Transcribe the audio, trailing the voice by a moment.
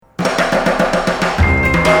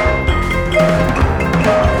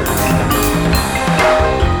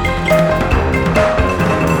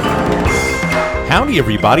Howdy,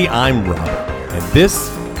 everybody. I'm Robert, and this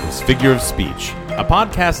is Figure of Speech, a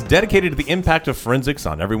podcast dedicated to the impact of forensics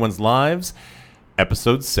on everyone's lives.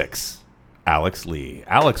 Episode 6. Alex Lee.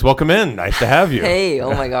 Alex, welcome in. Nice to have you. Hey,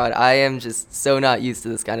 oh my God. I am just so not used to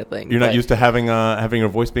this kind of thing. You're not used to having your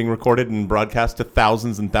voice being recorded and broadcast to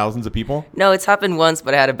thousands and thousands of people? No, it's happened once,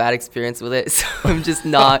 but I had a bad experience with it, so I'm just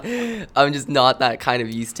not that kind of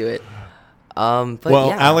used to it. Yeah.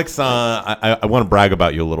 Alex, I want to brag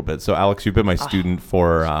about you a little bit. So, Alex, you've been my student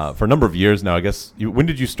for a number of years now. I guess when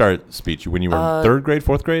did you start speech? When you were in third grade,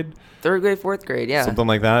 fourth grade? Third grade, fourth grade, yeah. Something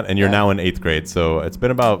like that. And you're now in eighth grade. So it's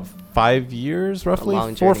been about 5 years, roughly,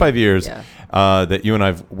 4 or 5 years, that you and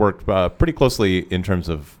I've worked pretty closely in terms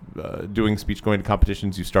of doing speech, going to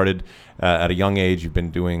competitions. You started at a young age. You've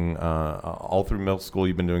been doing all through middle school.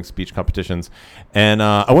 You've been doing speech competitions. And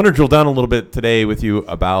I want to drill down a little bit today with you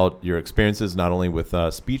about your experiences, not only with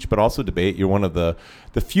speech, but also debate. You're one of the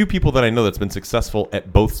few people that I know that's been successful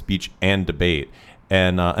at both speech and debate.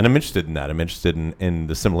 And I'm interested in that. I'm interested in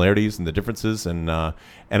the similarities and the differences. And I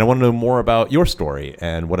want to know more about your story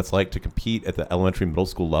and what it's like to compete at the elementary and middle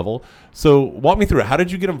school level. So walk me through it. How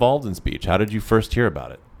did you get involved in speech? How did you first hear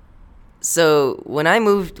about it? So when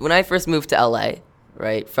I first moved to LA,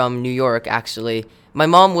 right, from New York, actually, my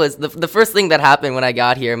mom was, the first thing that happened when I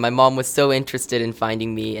got here, my mom was so interested in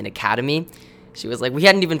finding me an academy. She was like, we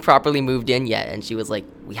hadn't even properly moved in yet, and she was like,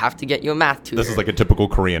 we have to get you a math tutor. This is like a typical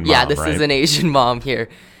Korean mom, yeah, this right? is an Asian mom here.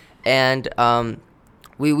 And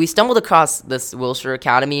we stumbled across this Wilshire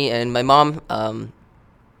Academy, and my mom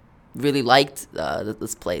really liked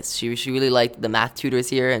this place. She really liked the math tutors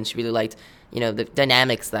here, and she really liked, the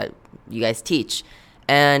dynamics that you guys teach.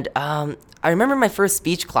 And I remember my first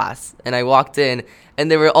speech class, and I walked in, and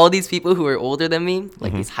there were all these people who were older than me,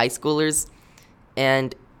 like these high schoolers,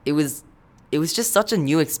 and it was just such a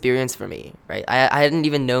new experience for me, right? I hadn't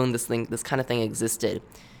even known this kind of thing existed.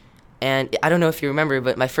 And I don't know if you remember,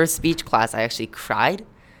 but my first speech class, I actually cried.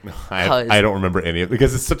 I don't remember any of it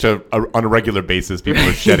because it's such on a regular basis, people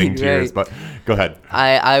are shedding tears, right. But go ahead.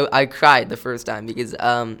 I cried the first time because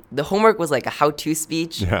the homework was like a how-to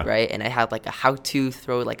speech, right? And I had like a how-to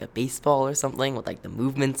throw like a baseball or something with like the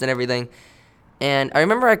movements and everything. And I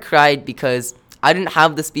remember I cried because I didn't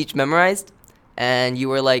have the speech memorized. And you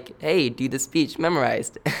were like, hey, do the speech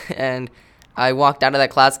memorized. And I walked out of that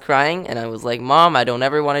class crying, and I was like, Mom, I don't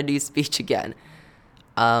ever want to do speech again.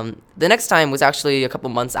 The next time was actually a couple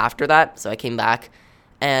months after that, so I came back,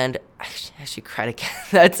 and I actually cried again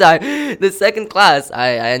that time. The second class,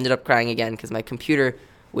 I ended up crying again because my computer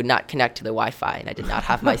would not connect to the Wi-Fi, and I did not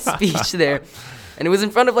have my speech there. And it was in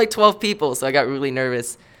front of like 12 people, so I got really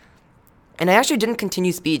nervous. And I actually didn't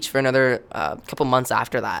continue speech for another couple months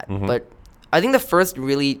after that, but I think the first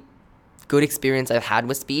really good experience I've had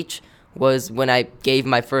with speech was when I gave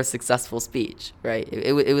my first successful speech, right?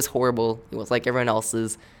 It was horrible. It was like everyone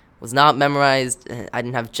else's. It was not memorized. I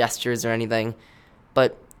didn't have gestures or anything.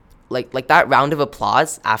 But like that round of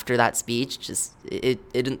applause after that speech, just it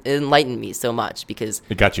enlightened me so much because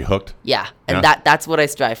it got you hooked. Yeah, and that's what I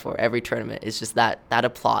strive for every tournament. It's just that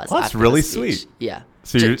applause. Well, that's really sweet. Yeah.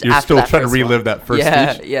 So you're still trying to relive that first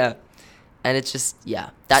speech? Yeah. And it's just,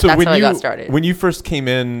 that's how I got started. When you first came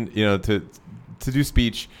in, to do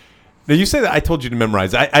speech, now you say that I told you to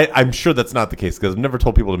memorize. I'm sure that's not the case because I've never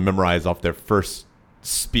told people to memorize off their first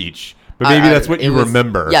speech. But maybe that's what you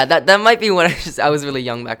remember. Yeah, that might be when I was really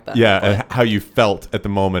young back then. Yeah, and how you felt at the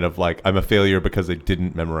moment of like, I'm a failure because I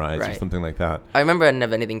didn't memorize or something like that. I remember I didn't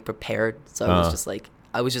have anything prepared, so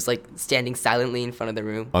I was just like standing silently in front of the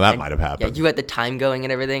room. Oh, that might have happened. Yeah, you had the time going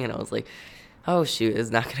and everything, and I was like, oh shoot,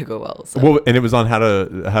 it's not gonna go well. So. Well, and it was on how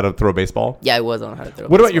to throw a baseball? Yeah, it was on how to throw a baseball.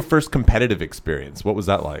 What about your first competitive experience? What was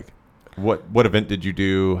that like? What event did you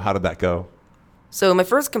do? How did that go? So my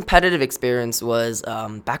first competitive experience was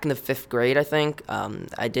back in the 5th grade, I think.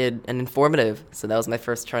 I did an informative, so that was my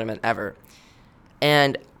first tournament ever.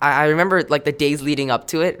 And I remember like the days leading up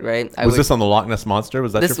to it, right? Was this on the Loch Ness Monster?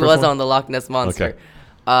 Was that your first one? This was on the Loch Ness Monster. Okay.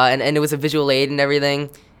 And it was a visual aid and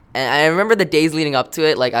everything. And I remember the days leading up to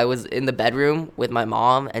it, like I was in the bedroom with my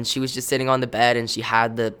mom, and she was just sitting on the bed, and she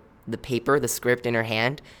had the paper, the script in her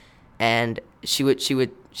hand, and she would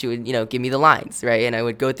give me the lines, right? And I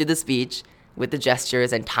would go through the speech with the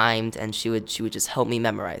gestures and timed, and she would just help me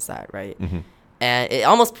memorize that, right? Mm-hmm. And it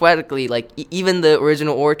almost poetically, like even the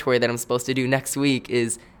original oratory that I'm supposed to do next week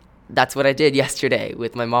that's what I did yesterday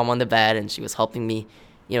with my mom on the bed, and she was helping me,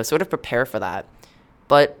 sort of prepare for that.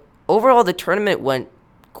 But overall, the tournament went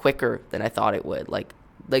quicker than I thought it would. Like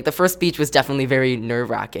the first speech was definitely very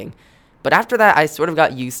nerve-wracking, but after that, I sort of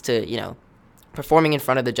got used to, performing in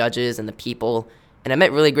front of the judges and the people, and I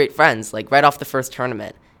met really great friends, like right off the first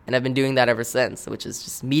tournament. And I've been doing that ever since, which is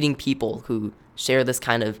just meeting people who share this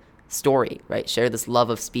kind of story, right? Share this love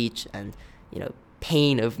of speech and,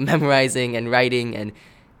 pain of memorizing and writing and,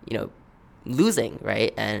 losing,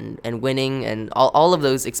 right? And winning and all of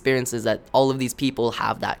those experiences that all of these people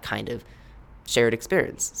have that kind of shared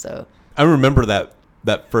experience. So I remember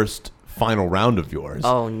that first final round of yours.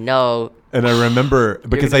 Oh, no. And I remember,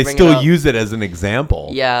 because I still use it as an example.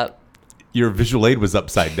 Yeah. Your visual aid was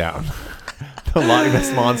upside down. The Loch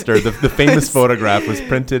Ness Monster, the famous photograph was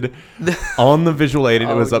printed on the visual aid, and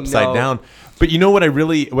it was upside down. But you know what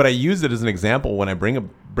I used it as an example when I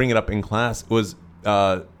bring it up in class was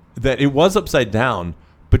that it was upside down,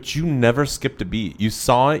 but you never skipped a beat. You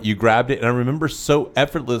saw it, you grabbed it, and I remember so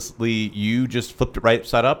effortlessly you just flipped it right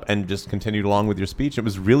side up and just continued along with your speech. It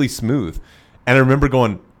was really smooth. And I remember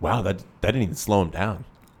going, wow, that didn't even slow him down.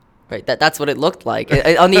 Right, that's what it looked like.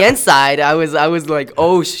 On the inside, I was like,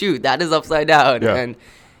 oh shoot, that is upside down. Yeah. And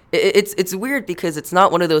it's weird because it's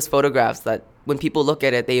not one of those photographs that when people look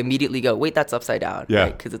at it, they immediately go, wait, that's upside down. Yeah.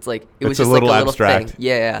 Because it's like it was just like a little abstract thing.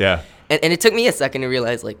 Yeah. And it took me a second to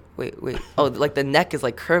realize, like, wait, oh, like the neck is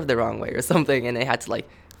like curved the wrong way or something, and I had to like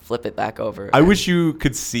flip it back over. I wish you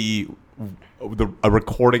could see a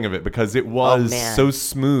recording of it because it was so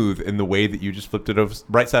smooth in the way that you just flipped it over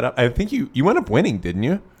right side up. I think you wound up winning, didn't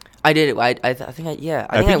you? I did it. I think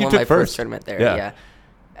I won my first tournament there. Yeah.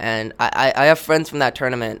 And I have friends from that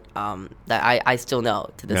tournament that I still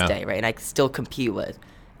know to this day, right? And I still compete with.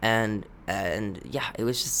 And yeah, it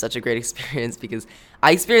was just such a great experience because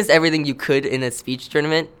I experienced everything you could in a speech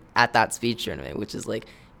tournament at that speech tournament, which is like,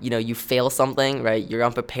 you fail something, right? You're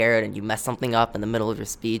unprepared and you mess something up in the middle of your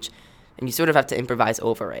speech. And you sort of have to improvise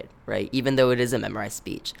over it, right? Even though it is a memorized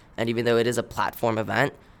speech and even though it is a platform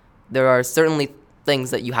event, there are certainly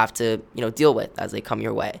things that you have to, deal with as they come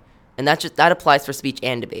your way. And that applies for speech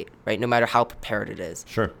and debate, right? No matter how prepared it is.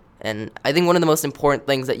 Sure. And I think one of the most important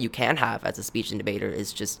things that you can have as a speech and debater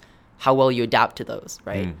is just how well you adapt to those,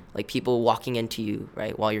 right? Like people walking into you,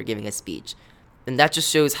 right, while you're giving a speech. And that just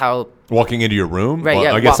shows how... Walking into your room? Right,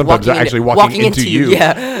 yeah. I guess sometimes actually walking into you.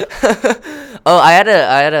 Yeah. Oh, I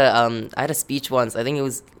had a speech once. I think it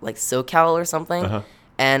was like SoCal or something. Uh-huh.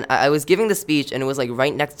 And I was giving the speech, and it was like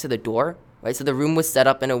right next to the door, right? So the room was set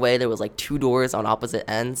up in a way there was like two doors on opposite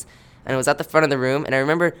ends, and it was at the front of the room. And I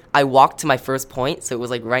remember I walked to my first point, so it was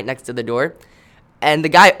like right next to the door. And the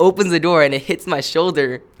guy opens the door, and it hits my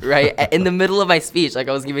shoulder, right, in the middle of my speech. Like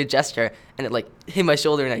I was giving a gesture, and it like hit my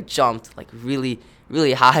shoulder, and I jumped like really,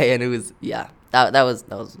 really high. And it was, that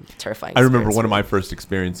was terrifying. I remember one of my first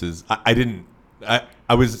experiences.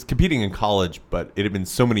 I was competing in college, but it had been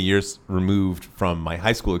so many years removed from my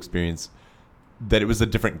high school experience that it was a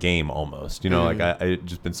different game almost. Like I had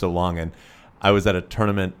just been so long, and I was at a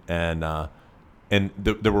tournament, and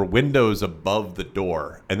there were windows above the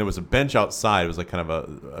door, and there was a bench outside. It was like kind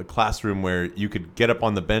of a classroom where you could get up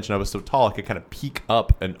on the bench, and I was so tall I could kind of peek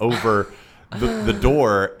up and over the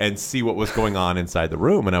door and see what was going on inside the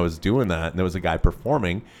room. And I was doing that, and there was a guy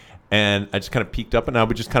performing, and I just kind of peeked up, and I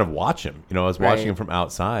would just kind of watch him. I was watching him from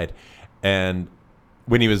outside, and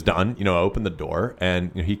when he was done, I opened the door,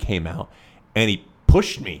 and he came out, and he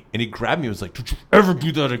pushed me, and he grabbed me and was like, "Don't you ever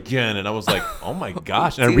do that again." And I was like, oh my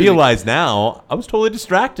gosh. And I realized now I was totally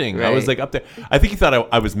distracting. Right. I was like up there. I think he thought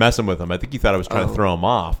I was messing with him. I think he thought I was trying to throw him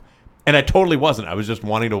off. And I totally wasn't. I was just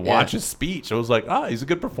wanting to watch his speech. I was like, he's a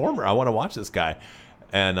good performer. I want to watch this guy.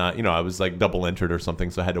 And, I was like double entered or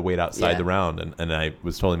something, so I had to wait outside the round. And I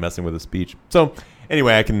was totally messing with his speech. So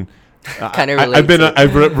anyway, I can kind of relate. I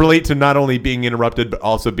relate to not only being interrupted, but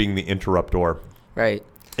also being the interruptor. Right.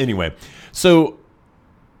 Anyway, so...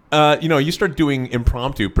 you started doing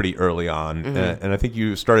impromptu pretty early on, and I think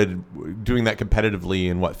you started doing that competitively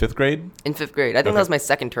in, 5th grade? In 5th grade. I think that was my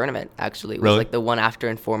second tournament, actually. It was like the one after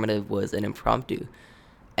informative was an impromptu.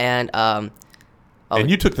 And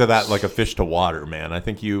you took to that like a fish to water, man. I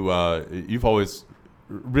think you've always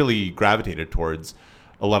really gravitated towards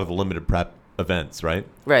a lot of the limited prep events, right?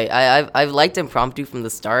 Right. I've liked impromptu from the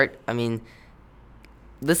start. I mean...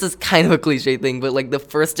 This is kind of a cliche thing, but like the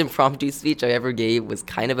first impromptu speech I ever gave was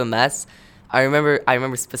kind of a mess. I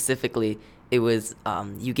remember specifically it was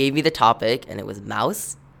you gave me the topic and it was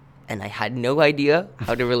mouse, and I had no idea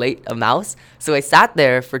how to relate a mouse. So I sat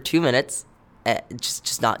there for 2 minutes,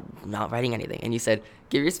 just not writing anything. And you said,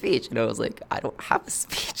 "Give your speech," and I was like, I don't have a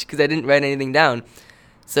speech because I didn't write anything down.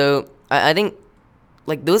 So I think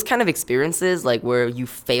like those kind of experiences, like where you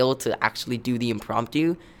fail to actually do the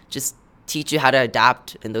impromptu, just teach you how to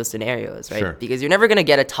adapt in those scenarios, right? Sure. Because you're never going to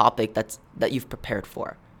get a topic that you've prepared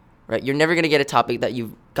for, right? You're never going to get a topic that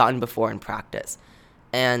you've gotten before in practice.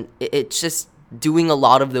 And it's just doing a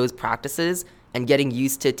lot of those practices and getting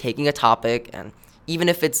used to taking a topic, and even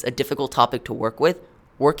if it's a difficult topic to work with,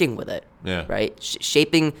 working with it, right?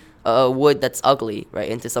 Shaping a wood that's ugly, right,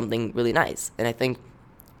 into something really nice. And I think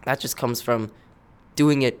that just comes from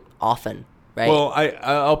doing it often, right? Well,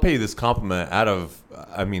 I'll pay you this compliment. Out of,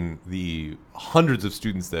 the hundreds of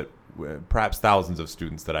students that, perhaps thousands of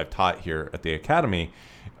students that I've taught here at the Academy,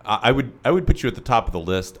 I would put you at the top of the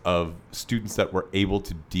list of students that were able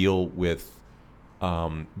to deal with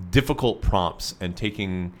difficult prompts and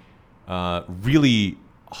taking really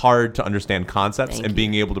hard to understand concepts and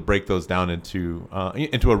being able to break those down into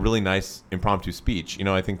a really nice impromptu speech.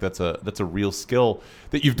 I think that's a real skill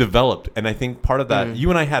that you've developed, and I think part of that, you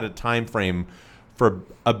and I had a time frame for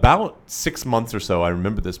about 6 months or so. I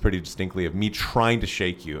remember this pretty distinctly, of me trying to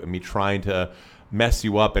shake you and me trying to mess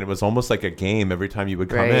you up, and it was almost like a game. Every time you would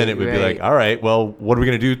come in, it would be like, all right, well, what are we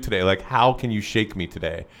going to do today? Like, how can you shake me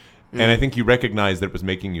today? And I think you recognized that it was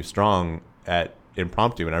making you strong at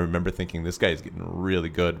impromptu, and I remember thinking, this guy is getting really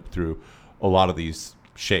good through a lot of these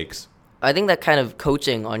shakes. I think that kind of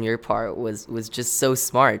coaching on your part was just so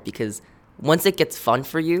smart, because once it gets fun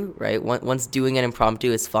for you, right? Once doing an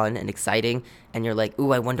impromptu is fun and exciting, and you're like,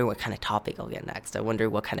 ooh, I wonder what kind of topic I'll get next. I wonder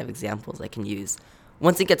what kind of examples I can use.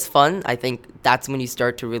 Once it gets fun, I think that's when you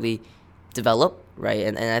start to really develop, right?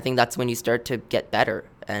 And I think that's when you start to get better,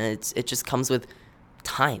 and it just comes with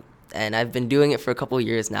time. And I've been doing it for a couple of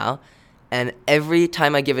years now, and every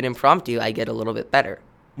time I give an impromptu, I get a little bit better.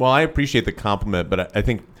 Well, I appreciate the compliment, but I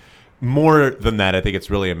think more than that, I think it's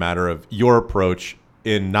really a matter of your approach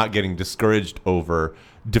in not getting discouraged over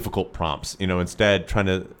difficult prompts. Instead trying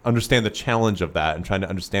to understand the challenge of that and trying to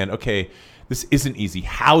understand, okay, this isn't easy.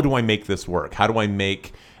 How do I make this work? How do I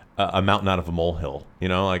make a mountain out of a molehill?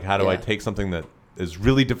 How do I take something that is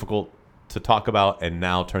really difficult to talk about and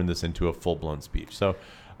now turn this into a full-blown speech? So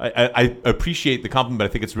I appreciate the compliment, but I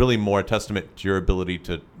think it's really more a testament to your ability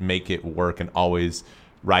to make it work and always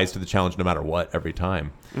rise to the challenge no matter what every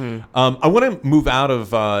time. I want to move out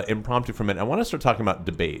of impromptu for a minute. I want to start talking about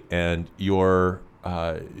debate and your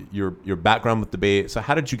background with debate. So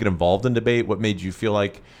how did you get involved in debate? What made you feel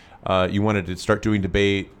like you wanted to start doing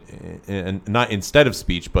debate, and not instead of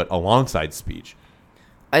speech, but alongside speech?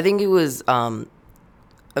 I think it was...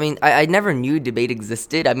 I never knew debate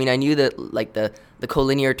existed. I knew that the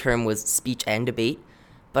collinear term was speech and debate,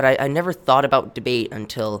 but I never thought about debate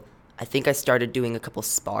until I think I started doing a couple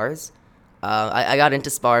spars. I got into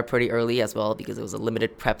spar pretty early as well, because it was a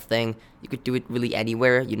limited prep thing. You could do it really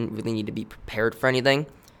anywhere. You didn't really need to be prepared for anything.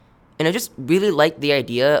 And I just really liked the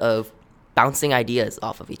idea of bouncing ideas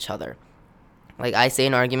off of each other. Like, I say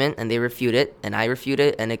an argument and they refute it and I refute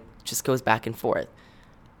it, and it just goes back and forth.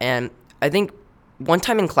 And I think one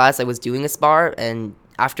time in class I was doing a spar, and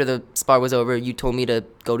after the spar was over, you told me to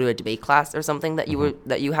go to a debate class or something that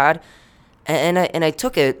you had, and I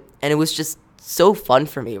took it, and it was just so fun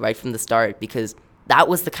for me right from the start, because that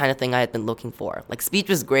was the kind of thing I had been looking for. Like, speech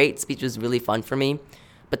was great, speech was really fun for me,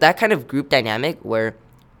 but that kind of group dynamic where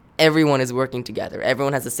everyone is working together,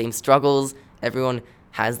 everyone has the same struggles, everyone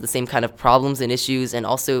has the same kind of problems and issues and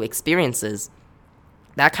also experiences,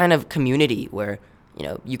 that kind of community where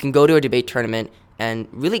you can go to a debate tournament and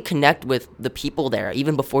really connect with the people there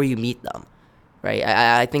even before you meet them, right?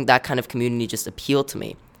 I think that kind of community just appealed to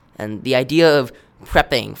me. And the idea of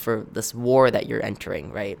prepping for this war that you're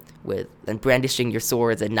entering, right, and brandishing your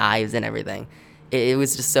swords and knives and everything, it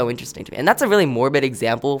was just so interesting to me. And that's a really morbid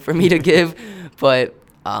example for me to give, but...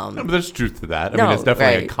 no, but there's truth to that. It's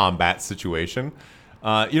definitely a combat situation.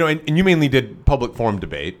 And you mainly did public forum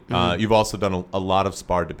debate. You've also done a lot of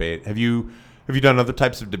spar debate. Have you done other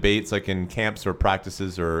types of debates, like in camps or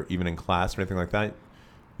practices or even in class or anything like that?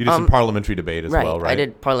 You did some parliamentary debate as well, right? I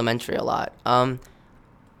did parliamentary a lot. I'm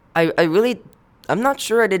not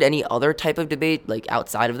sure I did any other type of debate, like,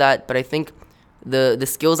 outside of that, but I think the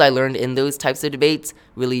skills I learned in those types of debates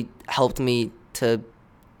really helped me to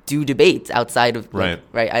do debates outside of, and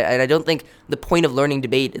I don't think the point of learning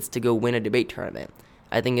debate is to go win a debate tournament.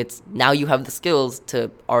 I think it's now you have the skills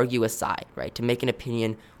to argue a side, right? To make an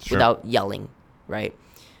opinion without yelling, right?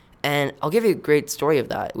 And I'll give you a great story of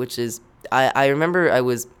that, which is I remember I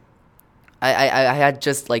had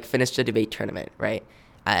just finished a debate tournament, right?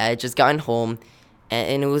 I had just gotten home,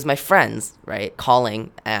 and it was my friends, right,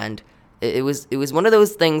 calling, and it was one of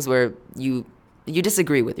those things where you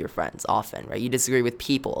disagree with your friends often, right? You disagree with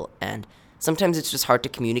people, and sometimes it's just hard to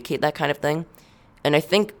communicate that kind of thing. And I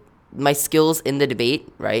think my skills in the debate,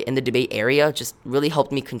 right, in the debate area, just really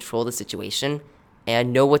helped me control the situation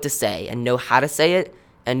and know what to say and know how to say it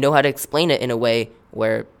and know how to explain it in a way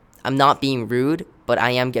where I'm not being rude, but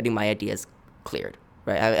I am getting my ideas cleared,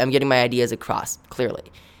 right? I'm getting my ideas across clearly.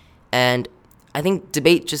 And I think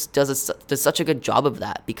debate just does such a good job of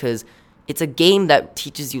that, because it's a game that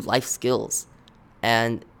teaches you life skills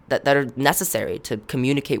and that are necessary to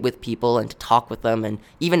communicate with people and to talk with them and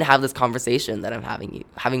even have this conversation that I'm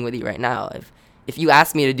having with you right now. If you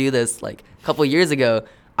asked me to do this like a couple years ago,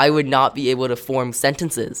 I would not be able to form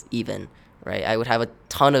sentences even, right? I would have a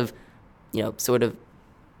ton of, sort of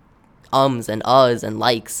ums and uhs and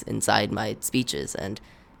likes inside my speeches, and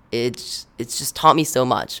it's just taught me so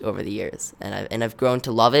much over the years, and I've grown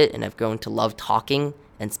to love it, and I've grown to love talking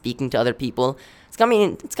and speaking to other people. It's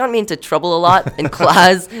gotten me into trouble a lot in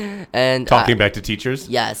class, and talking back to teachers.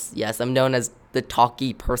 Yes, I'm known as the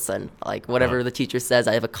talky person. Like whatever the teacher says,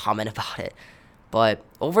 I have a comment about it. But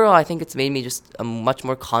overall, I think it's made me just a much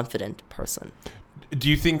more confident person. Do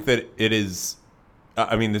you think that it is?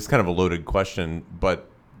 I mean, this is kind of a loaded question, but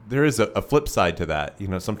there is a flip side to that.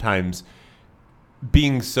 Sometimes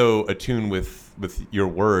being so attuned with your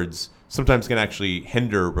words sometimes can actually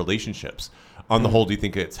hinder relationships. On the whole, do you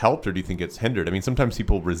think it's helped or do you think it's hindered? I mean, sometimes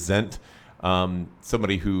people resent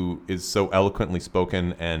somebody who is so eloquently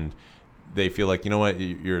spoken, and they feel like,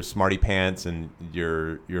 you're smarty pants and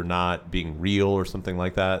you're not being real or something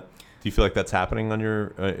like that. Do you feel like that's happening on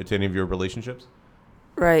to any of your relationships?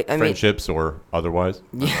 Right. Friendships or otherwise?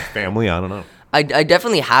 Family? I don't know. I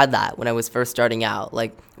definitely had that when I was first starting out.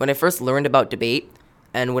 Like when I first learned about debate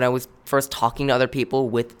and when I was first talking to other people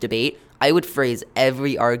with debate, I would phrase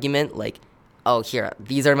every argument like, oh, here,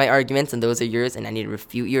 these are my arguments and those are yours, and I need to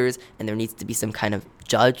refute yours, and there needs to be some kind of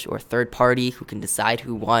judge or third party who can decide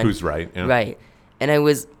who won. Who's right. Yeah. Right. And I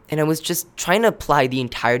was just trying to apply the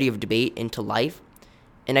entirety of debate into life.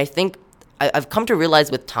 And I think I've come to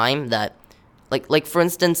realize with time that, like for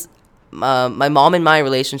instance, my mom and my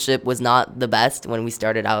relationship was not the best when I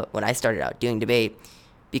started out doing debate,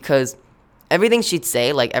 because everything she'd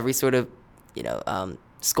say, like every sort of,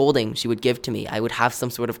 scolding she would give to me, I would have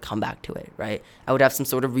some sort of comeback to it, right? I would have some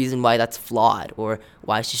sort of reason why that's flawed, or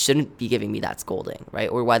why she shouldn't be giving me that scolding, right?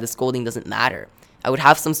 Or why the scolding doesn't matter. I would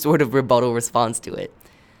have some sort of rebuttal response to it.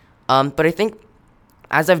 But I think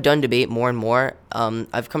as I've done debate more and more,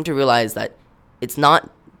 I've come to realize that it's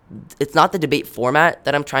not the debate format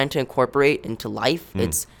that I'm trying to incorporate into life.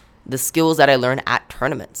 It's the skills that I learn at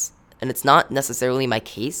tournaments. And it's not necessarily my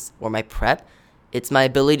case or my prep. It's my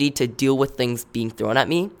ability to deal with things being thrown at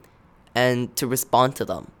me and to respond to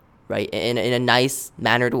them, right, in a nice,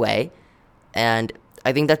 mannered way. And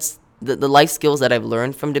I think that's the life skills that I've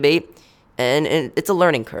learned from debate. And it's a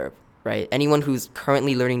learning curve, right? Anyone who's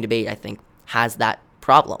currently learning debate, I think, has that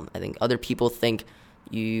problem. I think other people think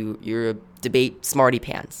you're a debate smarty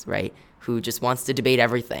pants, right, who just wants to debate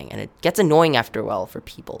everything. And it gets annoying after a while for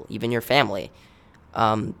people, even your family.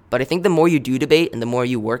 But I think the more you do debate and the more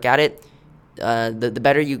you work at it, the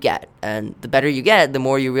better you get. And the better you get, the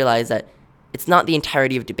more you realize that it's not the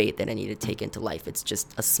entirety of debate that I need to take into life. It's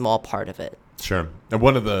just a small part of it. Sure. And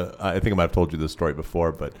one of I think I might have told you this story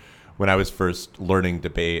before, but when I was first learning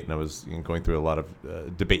debate and I was going through a lot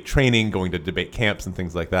of debate training, going to debate camps and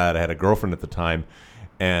things like that, I had a girlfriend at the time,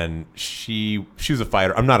 and she was a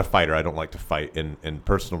fighter. I'm not a fighter. I don't like to fight in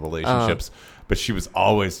personal relationships, but she was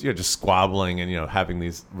always just squabbling and having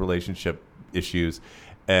these relationship issues.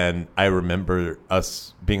 And I remember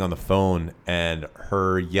us being on the phone and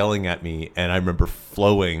her yelling at me, and I remember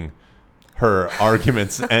flowing her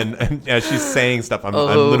arguments. and as she's saying stuff, I'm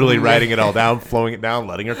literally writing it all down, flowing it down,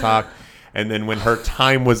 letting her talk. And then when her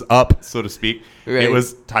time was up, so to speak, right, it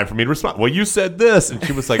was time for me to respond. Well, you said this. And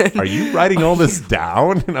she was like, are you writing all this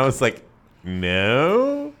down? And I was like,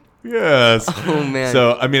 no. Yes. Oh, man.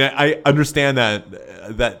 So, I mean, I understand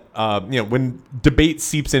that when debate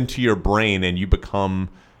seeps into your brain and you become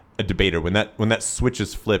a debater, when that switch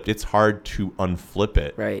is flipped, it's hard to unflip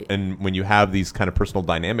it. Right. And when you have these kind of personal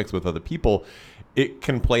dynamics with other people, it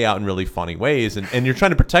can play out in really funny ways. And you're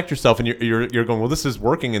trying to protect yourself, and you're going, well, this is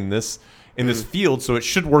working in this field, so it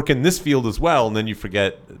should work in this field as well. And then you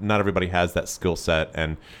forget not everybody has that skill set,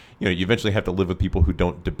 and you eventually have to live with people who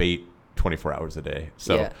don't debate 24 hours a day.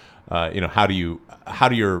 So, how do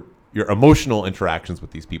your emotional interactions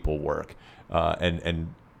with these people work?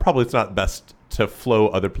 And probably it's not best to flow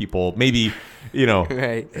other people. Maybe,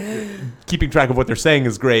 right. Keeping track of what they're saying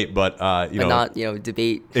is great, but not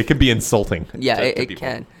debate. It can be insulting. Yeah, it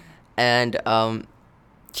can. And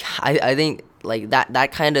I think like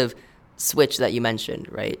that kind of switch that you mentioned,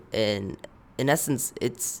 right? In essence,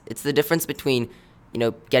 it's the difference between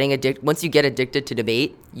getting addicted. Once you get addicted to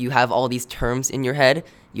debate, you have all these terms in your head,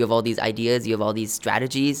 you have all these ideas, you have all these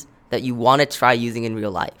strategies that you want to try using in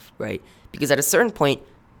real life, right? Because at a certain point,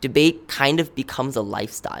 debate kind of becomes a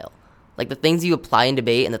lifestyle. Like the things you apply in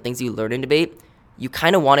debate and the things you learn in debate, you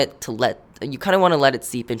kind of want it to let you kind of want to let it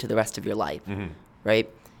seep into the rest of your life, right?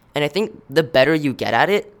 And I think the better you get at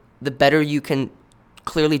it, the better you can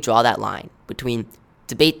clearly draw that line between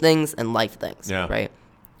debate things and life things, right?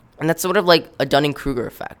 And that's sort of like a Dunning-Kruger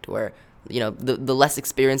effect, where the less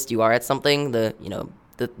experienced you are at something,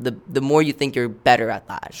 the more you think you're better at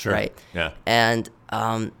that, right? Yeah. And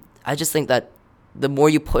I just think that the more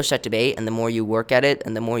you push at debate and the more you work at it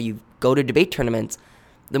and the more you go to debate tournaments,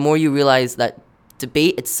 the more you realize that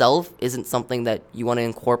debate itself isn't something that you want to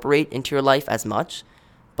incorporate into your life as much,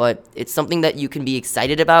 but it's something that you can be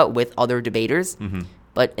excited about with other debaters.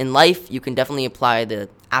 But in life, you can definitely apply the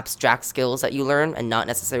abstract skills that you learn and not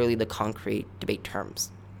necessarily the concrete debate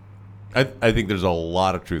terms. I think there's a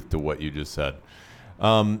lot of truth to what you just said.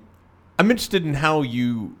 I'm interested in how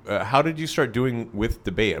did you start doing with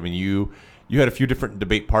debate? I mean, you had a few different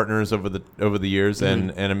debate partners over the years,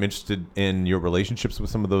 and I'm interested in your relationships with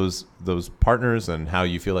some of those partners and how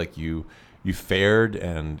you feel like you fared,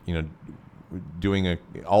 and doing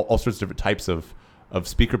all sorts of different types of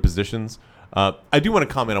speaker positions. I do want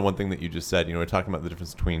to comment on one thing that you just said. We're talking about the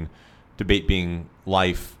difference between debate being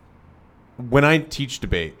life. When I teach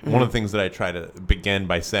debate, one of the things that I try to begin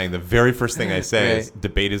by saying, the very first thing I say is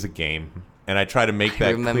debate is a game. And I try to make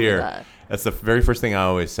that clear. That's the very first thing I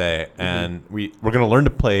always say. And we're going to learn to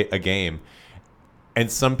play a game.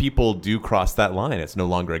 And some people do cross that line. It's no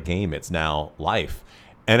longer a game. It's now life.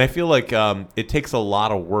 And I feel like it takes a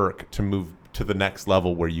lot of work to move to the next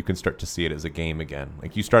level where you can start to see it as a game again.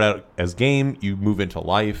 Like, you start out as game, you move into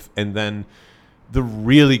life, and then the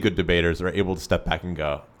really good debaters are able to step back and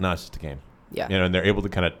go, no, it's just a game. Yeah. And they're able to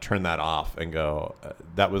kind of turn that off and go,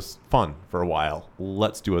 that was fun for a while.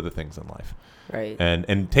 Let's do other things in life. Right.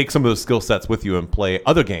 And take some of those skill sets with you and play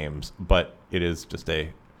other games, but it is just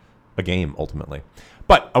a game ultimately.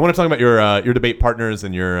 But I want to talk about your debate partners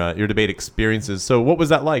and your debate experiences. So what was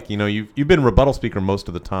that like? You've been a rebuttal speaker most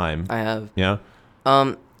of the time. I have. Yeah.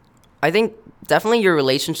 I think definitely your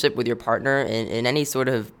relationship with your partner in any sort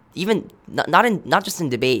of, even not just in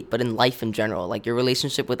debate, but in life in general, like your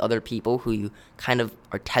relationship with other people who you kind of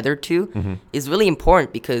are tethered to, is really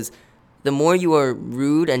important, because the more you are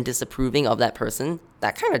rude and disapproving of that person,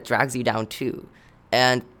 that kind of drags you down too.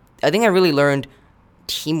 And I think I really learned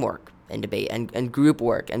teamwork in debate and group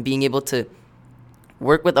work, and being able to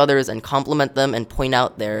work with others and compliment them and point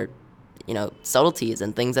out their subtleties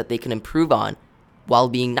and things that they can improve on while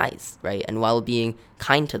being nice, right? And while being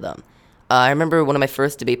kind to them. I remember one of my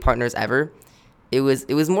first debate partners ever. It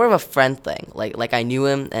was more of a friend thing. Like I knew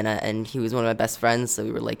him, and he was one of my best friends. So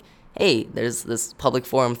we were like, hey, there's this public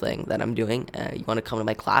forum thing that I'm doing. You want to come to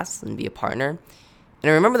my class and be a partner? And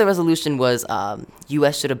I remember the resolution was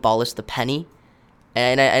U.S. should abolish the penny.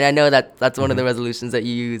 And I know that's one of the resolutions that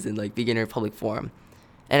you use in like beginner public forum.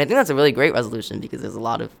 And I think that's a really great resolution, because there's a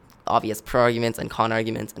lot of obvious pro arguments and con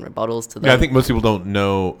arguments and rebuttals to them. Yeah, I think most people don't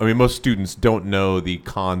know. I mean, most students don't know the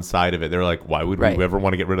con side of it. They're like, why would we ever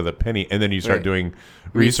want to get rid of the penny? And then you start doing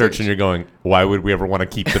research and you're going, why would we ever want to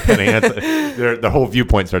keep the penny? The whole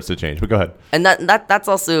viewpoint starts to change. But go ahead. And that's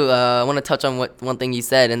also, I want to touch on one thing you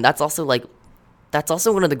said. And that's also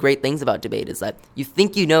one of the great things about debate, is that you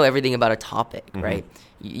think you know everything about a topic, right?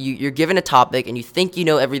 You're given a topic and you think you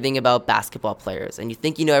know everything about basketball players, and you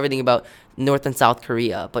think you know everything about North and South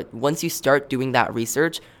Korea. But once you start doing that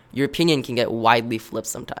research, your opinion can get widely flipped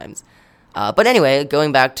sometimes. But anyway,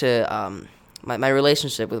 going back to my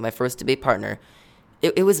relationship with my first debate partner,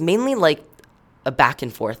 it was mainly like a back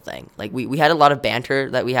and forth thing. Like we had a lot of banter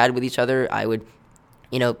that we had with each other. I would,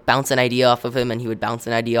 bounce an idea off of him, and he would bounce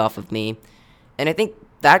an idea off of me. And I think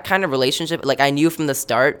that kind of relationship, like I knew from the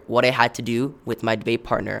start what I had to do with my debate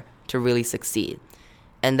partner to really succeed.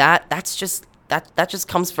 And that just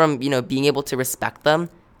comes from, being able to respect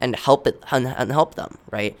them and help them,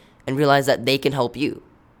 right? And realize that they can help you,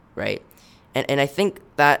 right? And I think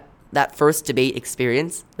that first debate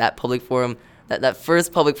experience, that public forum, that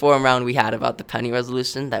first public forum round we had about the penny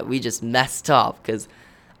resolution, that we just messed up, because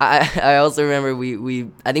I also remember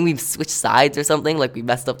I think we switched sides or something, like we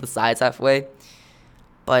messed up the sides halfway.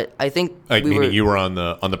 But I think you were on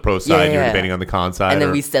the pro side, you were debating on the con side, and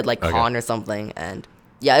then we said con or something, and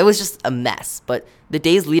yeah, it was just a mess. But the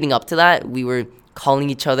days leading up to that, we were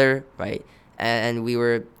calling each other, right? And we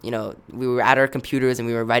were at our computers and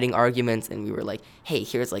we were writing arguments, and we were like, hey,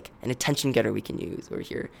 here's like an attention getter we can use, or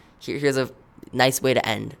here's a nice way to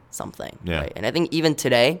end something, right? And I think even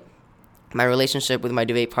today, my relationship with my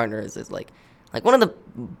debate partners is like one of the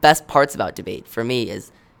best parts about debate for me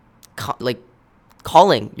is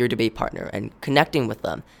calling your debate partner and connecting with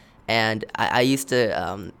them. And I used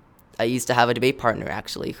to have a debate partner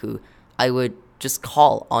actually who I would just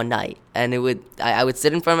call all night. And I would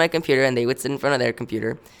sit in front of my computer and they would sit in front of their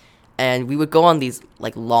computer. And we would go on these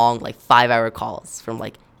like long, like 5-hour calls from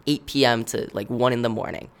like 8 p.m. to like 1 in the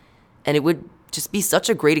morning. And it would just be such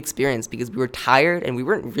a great experience because we were tired and we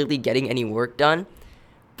weren't really getting any work done.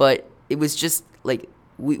 But it was just like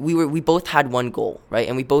we both had one goal, right?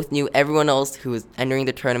 And we both knew everyone else who was entering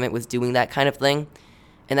the tournament was doing that kind of thing.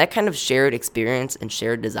 And that kind of shared experience and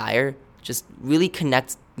shared desire just really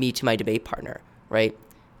connects me to my debate partner, right?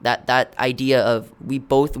 That idea of we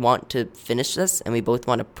both want to finish this and we both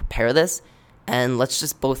want to prepare this, and let's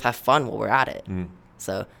just both have fun while we're at it.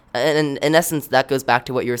 So, and in essence, that goes back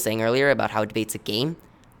to what you were saying earlier about how debate's a game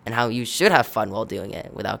and how you should have fun while doing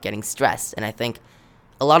it without getting stressed. And I think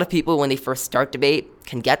a lot of people, when they first start debate,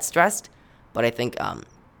 can get stressed, but I think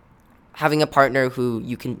having a partner who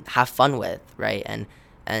you can have fun with, right,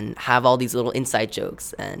 and have all these little inside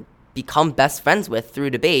jokes and become best friends with through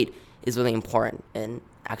debate is really important in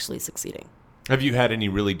actually succeeding. Have you had any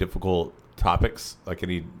really difficult topics, like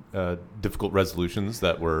any difficult resolutions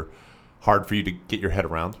that were hard for you to get your head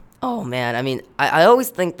around? Oh, man. I mean, I always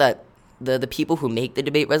think that the people who make the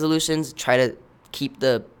debate resolutions try to keep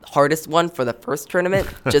the hardest one for the first tournament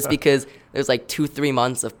just because there's like 2-3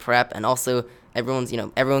 months of prep, and also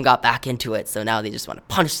everyone got back into it, so now they just want to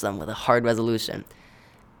punish them with a hard resolution.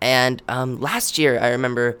 And last year, I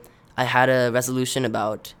remember I had a resolution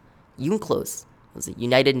about UNCLOS. It was a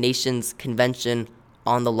United Nations Convention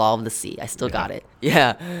on the Law of the Sea. I still got it.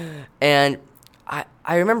 Yeah. And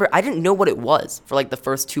I remember I didn't know what it was for like the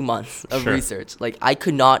first 2 months of research. Like, I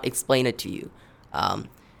could not explain it to you.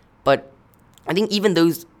 But I think even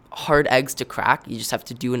those hard eggs to crack, you just have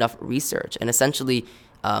to do enough research. And essentially,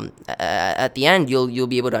 at the end, you'll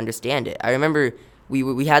be able to understand it. I remember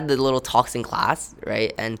we had the little talks in class,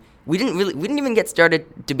 right? And we didn't even get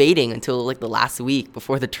started debating until like the last week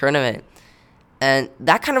before the tournament. And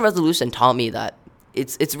that kind of resolution taught me that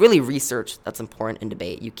it's really research that's important in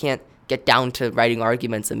debate. You can't get down to writing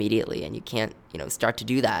arguments immediately, and you can't start to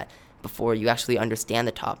do that before you actually understand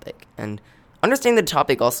the topic. And understanding the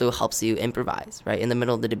topic also helps you improvise, right? In the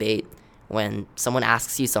middle of the debate, when someone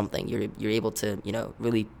asks you something, you're able to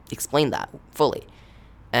really explain that fully.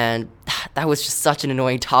 And that was just such an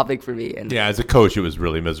annoying topic for me. And yeah, as a coach, it was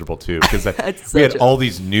really miserable too, because we had all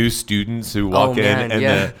these new students who walk in,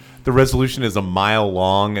 and the resolution is a mile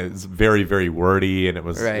long. It's very, very wordy, and it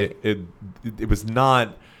was it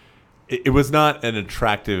was not an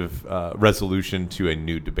attractive resolution to a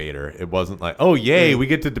new debater. It wasn't like, oh yay, we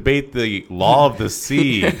get to debate the law of the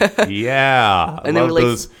sea. Yeah, I love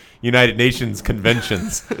those United Nations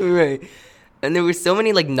conventions. Right. And there were so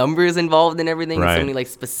many like numbers involved in everything, and so many like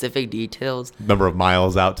specific details. Number of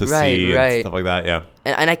miles out to sea and stuff like that, yeah.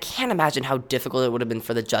 And I can't imagine how difficult it would have been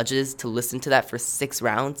for the judges to listen to that for 6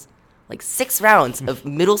 rounds. Like 6 rounds of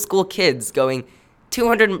middle school kids going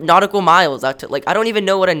 200 nautical miles out to, like, I don't even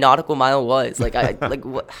know what a nautical mile was. Like,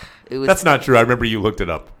 what? It was. That's not true. I remember you looked it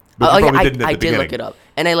up. I did look it up,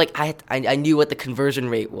 and I knew what the conversion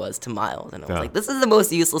rate was to miles, and I was like, this is the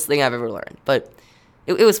most useless thing I've ever learned. But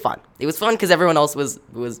it was fun. It was fun because everyone else was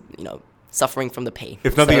suffering from the pain.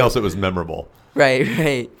 If nothing else, it was memorable.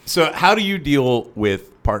 Right. So how do you deal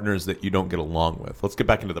with partners that you don't get along with? Let's get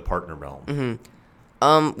back into the partner realm.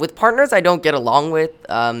 Mm-hmm. With partners I don't get along with,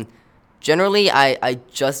 generally I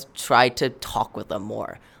just try to talk with them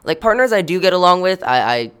more. Like, partners I do get along with,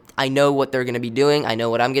 I know what they're going to be doing. I know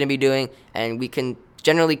what I'm going to be doing, and we can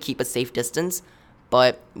generally keep a safe distance.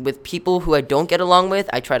 But with people who I don't get along with,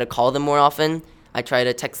 I try to call them more often. I try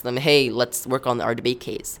to text them, hey, let's work on our debate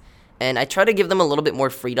case. And I try to give them a little bit more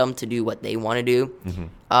freedom to do what they want to do.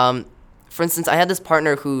 Mm-hmm. For instance, I had this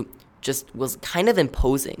partner who just was kind of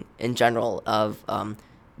imposing in general of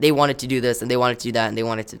they wanted to do this and they wanted to do that and they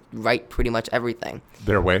wanted to write pretty much everything.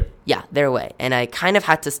 Their way? Yeah, their way. And I kind of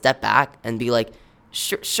had to step back and be like,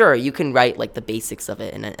 sure, you can write like the basics of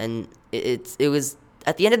it. And it was,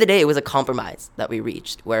 at the end of the day, it was a compromise that we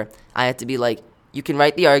reached where I had to be like, you can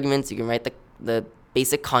write the arguments, you can write the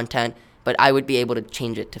basic content, but I would be able to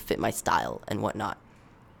change it to fit my style and whatnot.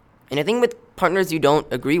 And I think with partners you don't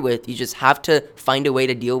agree with, you just have to find a way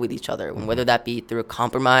to deal with each other, whether that be through a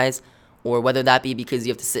compromise or whether that be because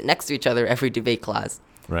you have to sit next to each other every debate class.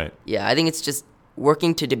 Right. Yeah, I think it's just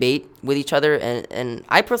working to debate with each other. And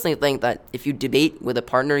I personally think that if you debate with a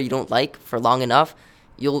partner you don't like for long enough,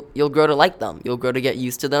 you'll grow to like them. You'll grow to get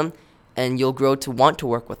used to them. And you'll grow to want to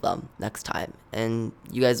work with them next time. And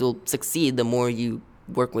you guys will succeed the more you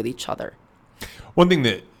work with each other. One thing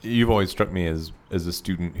that you've always struck me as a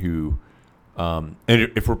student who, and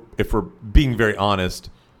if we're being very honest,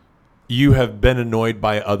 you have been annoyed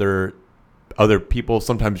by other other people,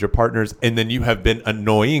 sometimes your partners, and then you have been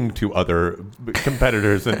annoying to other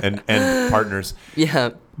competitors and partners.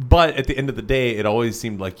 Yeah. But at the end of the day, it always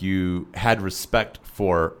seemed like you had respect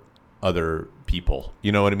for other people.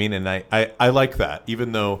 You know what I mean? And I like that,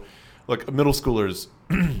 even though, like, middle schoolers,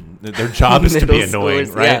 their job is to be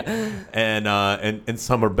annoying, right? Yeah. And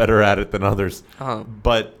some are better at it than others. Uh-huh.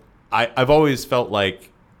 But I've always felt like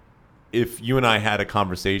if you and I had a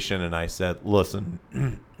conversation and I said, listen,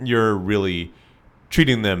 you're really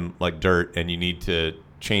treating them like dirt and you need to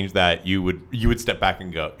change that, you would step back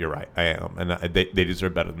and go, you're right, I am. And they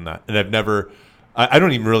deserve better than that. And I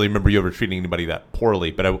don't even really remember you ever treating anybody that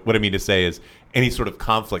poorly. But what I mean to say is any sort of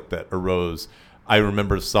conflict that arose, I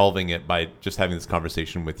remember solving it by just having this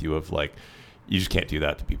conversation with you of like, you just can't do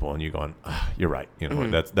that to people. And you going, you're right. You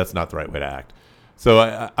know, that's not the right way to act. So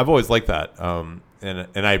I've always liked that.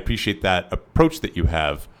 And I appreciate that approach that you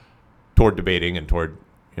have toward debating and toward,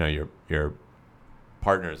 you know, your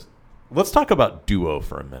partners. Let's talk about duo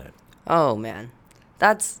for a minute. Oh man,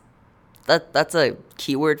 that's a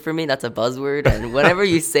keyword for me. That's a buzzword, and whenever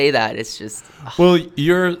you say that, it's just well,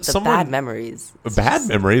 you're someone bad memories. Bad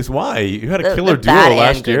memories? Why? You had a killer duo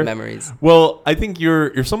last year. Memories. Well, I think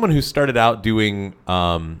you're someone who started out doing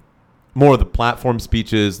more of the platform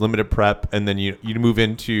speeches, limited prep, and then you move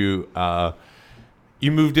into.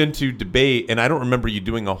 You moved into debate, and I don't remember you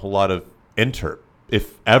doing a whole lot of interp,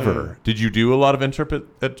 if ever. Did you do a lot of interp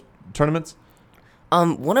at tournaments?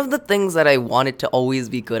 One of the things that I wanted to always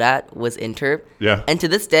be good at was interp. Yeah. And to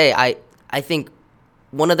this day, I think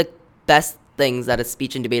one of the best things that a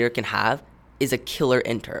speech and debater can have is a killer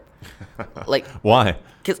interp. Like, why?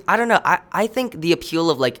 Because I don't know. I think the appeal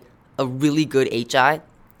of like a really good HI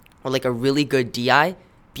or like a really good DI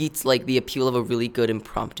beats like the appeal of a really good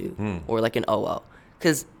impromptu or like an OO.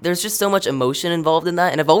 Because there's just so much emotion involved in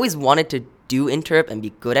that. And I've always wanted to do interp and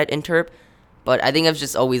be good at interp. But I think I've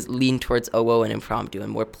just always leaned towards OO and impromptu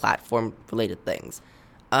and more platform-related things.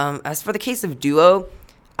 As for the case of duo,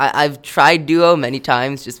 I've tried duo many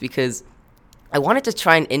times just because I wanted to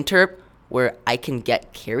try an interp where I can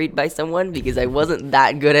get carried by someone because I wasn't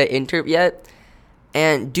that good at interp yet.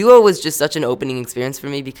 And duo was just such an opening experience for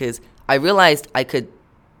me because I realized I could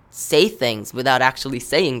say things without actually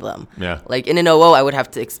saying them. Yeah. Like in an OO, I would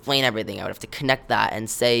have to explain everything. I would have to connect that and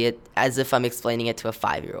say it as if I'm explaining it to a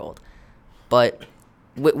 5-year-old. But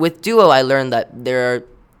with duo, I learned that there are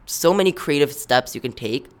so many creative steps you can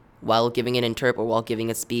take while giving an interp or while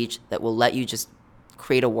giving a speech that will let you just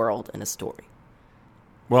create a world and a story.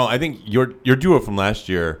 Well, I think your duo from last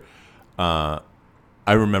year,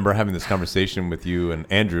 I remember having this conversation with you and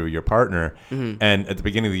Andrew, your partner, and at the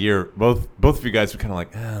beginning of the year, both of you guys were kind of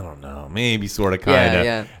like, I don't know, maybe sort of, kind of.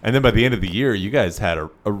 Yeah. And then by the end of the year, you guys had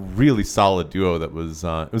a really solid duo that was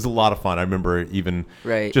it was a lot of fun. I remember even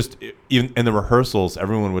in the rehearsals,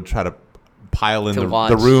 everyone would try to pile in the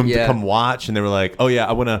room to come watch, and they were like, oh yeah,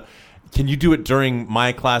 I want to. Can you do it during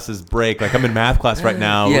my class's break? Like I'm in math class right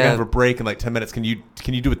now. We're gonna have a break in like 10 minutes. Can you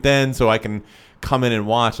do it then so I can come in and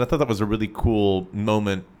watch? And I thought that was a really cool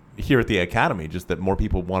moment here at the Academy, just that more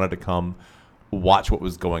people wanted to come watch what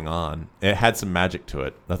was going on. It had some magic to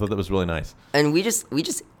it. I thought that was really nice. And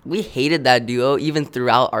we hated that duo even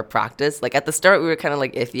throughout our practice. Like at the start we were kind of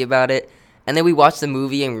like iffy about it, and then we watched the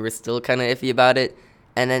movie and we were still kind of iffy about it.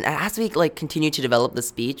 And then as we like continued to develop the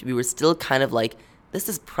speech, we were still kind of like, this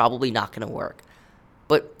is probably not going to work.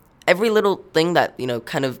 But every little thing that,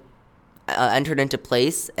 kind of entered into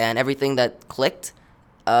place and everything that clicked,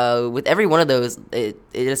 with every one of those, it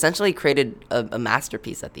essentially created a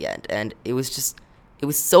masterpiece at the end. And it was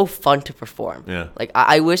so fun to perform. Yeah. Like,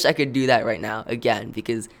 I wish I could do that right now again,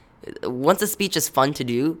 because once a speech is fun to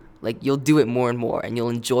do, like, you'll do it more and more, and you'll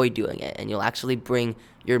enjoy doing it, and you'll actually bring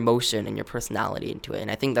your emotion and your personality into it.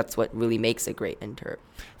 And I think that's what really makes a great interp.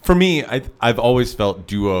 For me, I've always felt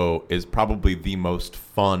duo is probably the most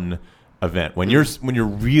fun event. When you're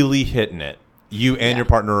really hitting it, you and your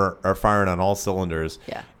partner are firing on all cylinders.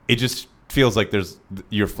 Yeah. It just feels like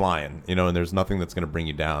you're flying, and there's nothing that's going to bring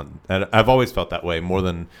you down. And I've always felt that way more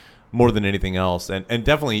than anything else. And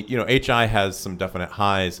definitely, HI has some definite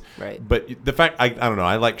highs. Right. But the fact, I don't know,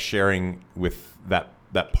 I like sharing with that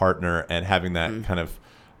partner and having that kind of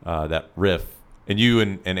that riff. And you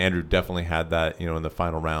and Andrew definitely had that, in the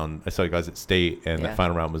final round. I saw you guys at state, and the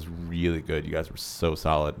final round was really good. You guys were so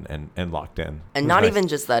solid and locked in. And not even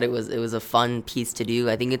just that, it was a fun piece to do.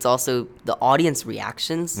 I think it's also the audience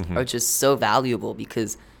reactions are just so valuable,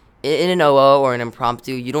 because in an OO or an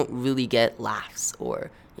impromptu, you don't really get laughs or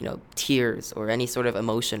tears or any sort of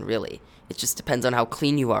emotion, really. It just depends on how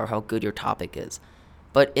clean you are, how good your topic is.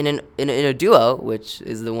 But in a duo, which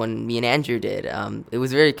is the one me and Andrew did, it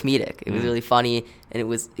was very comedic. It was really funny, and it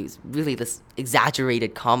was really this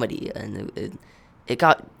exaggerated comedy, and it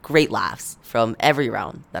got great laughs from every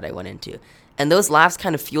round that I went into. And those laughs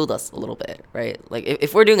kind of fueled us a little bit, right? Like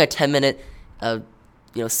if we're doing a 10-minute,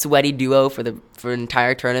 sweaty duo for an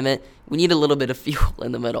entire tournament, we need a little bit of fuel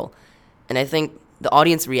in the middle. And I think the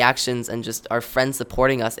audience reactions and just our friends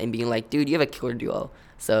supporting us and being like, dude, you have a killer duo,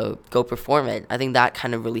 so go perform it. I think that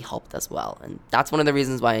kind of really helped as well. And that's one of the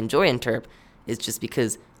reasons why I enjoy Interp, is just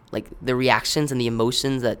because like the reactions and the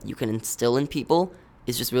emotions that you can instill in people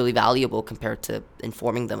is just really valuable compared to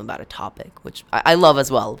informing them about a topic, which I love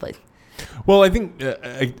as well. But well, I think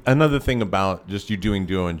another thing about just you doing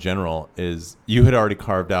duo in general is you had already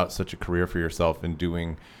carved out such a career for yourself in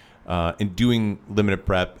doing limited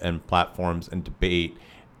prep and platforms and debate.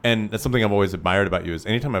 And that's something I've always admired about you, is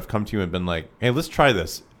anytime I've come to you and been like, hey, let's try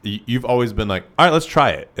this, you've always been like, all right, let's try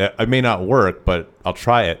it. It may not work, but I'll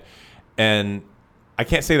try it. And I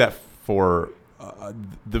can't say that for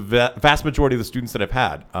the vast majority of the students that I've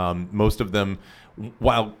had. Most of them,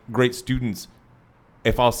 while great students,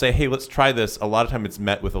 if I'll say, hey, let's try this, a lot of time it's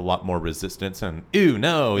met with a lot more resistance and, ew,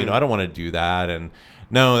 no, I don't want to do that. And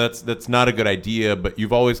no, that's not a good idea. But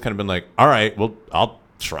you've always kind of been like, all right, well, I'll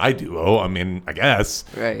try duo. I mean, I guess,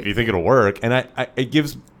 right, if you think it'll work. And it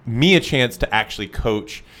gives me a chance to actually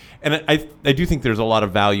coach. And I do think there's a lot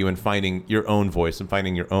of value in finding your own voice and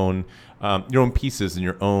finding your own pieces and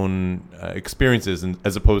your own experiences, and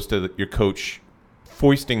as opposed to your coach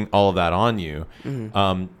foisting all of that on you.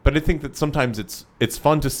 Mm-hmm. But I think that sometimes it's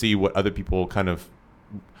fun to see what other people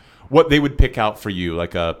what they would pick out for you,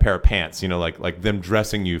 like a pair of pants, like them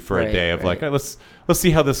dressing you for a day of like, hey, let's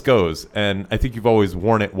see how this goes. And I think you've always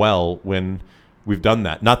worn it well when we've done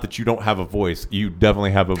that. Not that you don't have a voice. You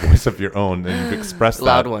definitely have a voice of your own, and you've expressed that.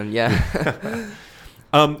 Loud one, yeah.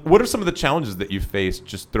 What are some of the challenges that you've faced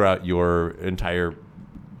just throughout your entire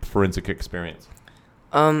forensic experience?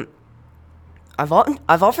 I've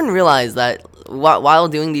often realized that while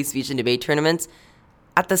doing these speech and debate tournaments,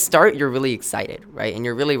 at the start you're really excited, right? And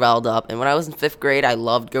you're really riled up. And when I was in 5th grade, I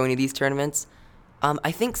loved going to these tournaments.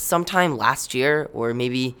 I think sometime last year, or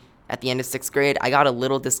maybe at the end of 6th grade, I got a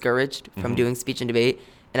little discouraged from doing speech and debate,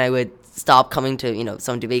 and I would stop coming to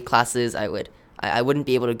some debate classes. I wouldn't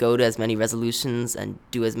be able to go to as many resolutions and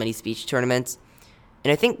do as many speech tournaments.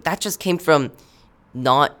 And I think that just came from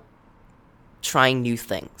not trying new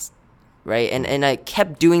things, right? And I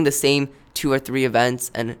kept doing the same 2 or 3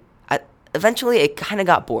 events, and eventually it kind of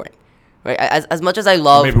got boring, right? As much as I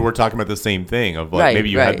love... Maybe we're talking about the same thing of like, maybe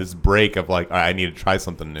you had this break of like, all right, I need to try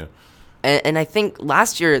something new. And I think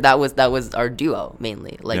last year that was our duo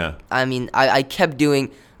mainly. Like, yeah. I mean, I kept doing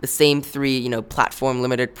the same 3, platform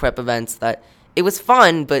limited prep events that it was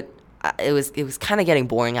fun, but it was kind of getting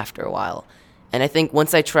boring after a while. And I think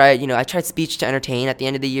once I tried speech to entertain at the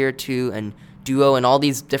end of the year too, and duo and all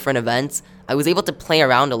these different events, I was able to play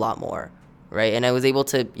around a lot more, right? And I was able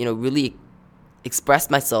to, really express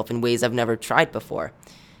myself in ways I've never tried before.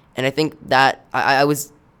 And I think that I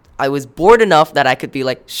was bored enough that I could be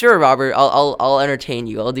like, sure, Robert, I'll entertain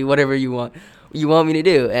you. I'll do whatever you want me to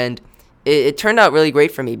do. And it turned out really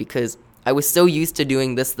great for me, because I was so used to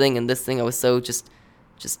doing this thing and this thing. I was so just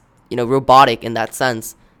robotic in that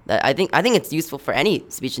sense, that I think it's useful for any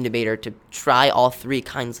speech and debater to try all 3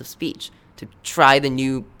 kinds of speech, to try the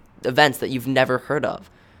new events that you've never heard of,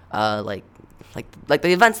 like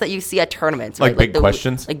the events that you see at tournaments, right? Big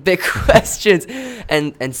questions, like big questions,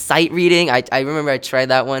 and sight reading. I remember I tried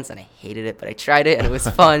that once and I hated it, but I tried it and it was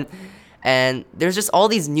fun. And there's just all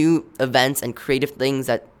these new events and creative things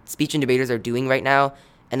that speech and debaters are doing right now,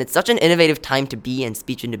 and it's such an innovative time to be in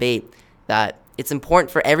speech and debate that it's important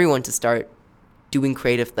for everyone to start doing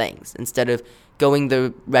creative things instead of going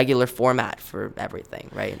the regular format for everything,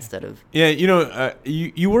 right? Instead of... Yeah,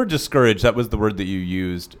 you were discouraged. That was the word that you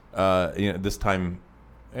used. This time,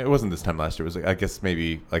 it wasn't this time last year. It was, I guess,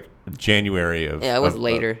 maybe like January of... Yeah, it was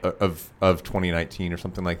later. Of 2019 or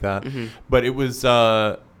something like that. Mm-hmm. But it was...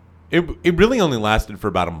 It really only lasted for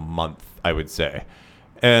about a month, I would say.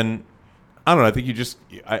 And I don't know,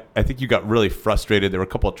 I think you got really frustrated. There were a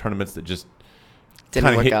couple of tournaments that just...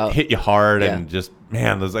 Didn't work out. Hit you hard, yeah. And just,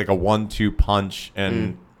 man, there's like a 1-2 punch,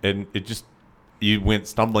 and it just, you went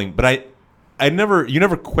stumbling. But you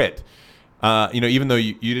never quit. Even though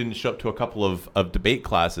you didn't show up to a couple of debate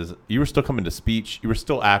classes, you were still coming to speech. You were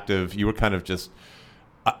still active. You were kind of just,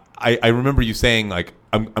 I remember you saying like,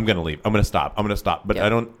 I'm going to leave. I'm going to stop. But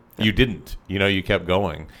yeah. You didn't, you kept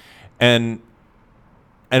going. And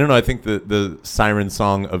I don't know. I think the siren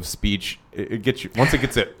song of speech, it gets you, once it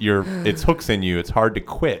gets its hooks in you, it's hard to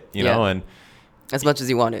quit, know. And as much as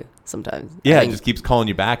you want to sometimes. Yeah, it just keeps calling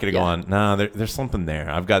you back and going, nah, there's something there.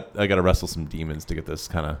 I got to wrestle some demons to get this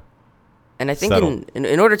kind of. And I think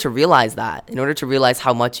in order to realize that, in order to realize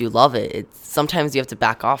how much you love it, sometimes you have to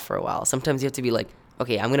back off for a while. Sometimes you have to be like,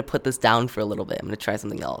 okay, I'm going to put this down for a little bit. I'm going to try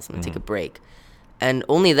something else. I'm going to take a break. And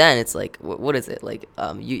only then it's like, what is it? Like,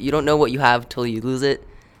 you don't know what you have till you lose it.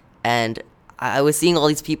 And I was seeing all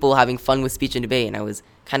these people having fun with speech and debate, and I was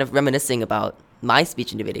kind of reminiscing about my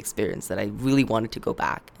speech and debate experience that I really wanted to go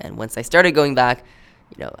back. And once I started going back,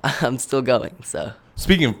 I'm still going, so.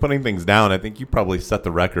 Speaking of putting things down, I think you probably set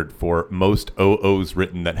the record for most OOs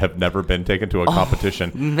written that have never been taken to a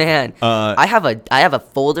competition. Man, I have a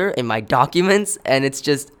folder in my documents, and it's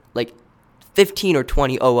just like 15 or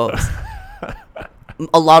 20 OOs.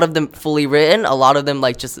 A lot of them fully written, a lot of them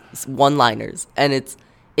like just one-liners, and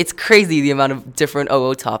it's crazy the amount of different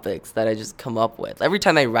OO topics that I just come up with. Every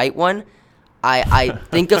time I write one, I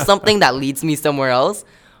think of something that leads me somewhere else.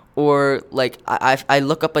 Or like I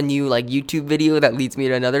look up a new like YouTube video that leads me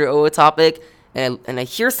to another OO topic, and I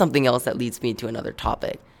hear something else that leads me to another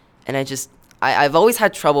topic, and I've always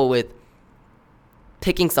had trouble with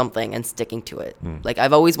picking something and sticking to it. Like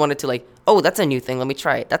I've always wanted to like, oh, that's a new thing, let me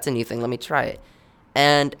try it. That's a new thing, let me try it.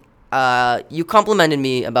 And you complimented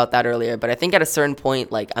me about that earlier, but I think at a certain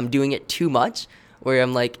point, like I'm doing it too much, where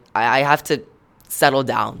I'm like I have to settle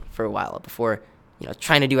down for a while before.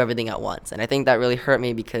 Trying to do everything at once. And I think that really hurt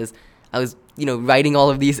me because I was, writing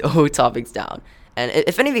all of these OO topics down. And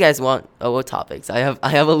if any of you guys want OO topics, I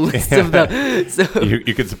have a list of them. So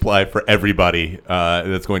you can supply for everybody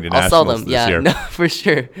that's going to I'll nationals sell them. this year. No, for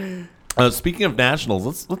sure. Speaking of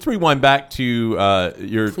nationals, let's rewind back to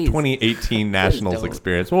your 2018 nationals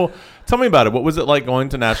experience. Well, tell me about it. What was it like going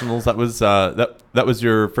to nationals? That was that was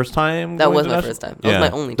your first time. That was my first time. That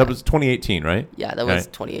was my only time. That was 2018, right? Yeah, that was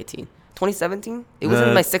 2018. 2017? It was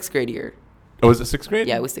in my 6th grade year. Oh, was it 6th grade?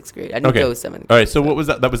 Yeah, it was 6th grade. I didn't go 7th grade. All right, so what was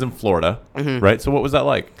that? That was in Florida, right? So what was that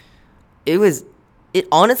like? It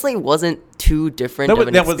honestly wasn't too different of an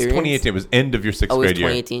experience. That was 2018. It was end of your 6th grade year.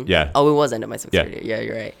 Oh, it was 2018? Yeah. Oh, it was end of my 6th grade year. Yeah,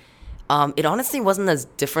 you're right. It honestly wasn't as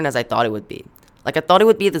different as I thought it would be. Like, I thought it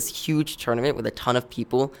would be this huge tournament with a ton of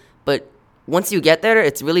people, but once you get there,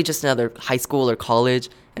 it's really just another high school or college,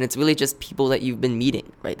 and it's really just people that you've been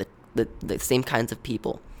meeting, right? The same kinds of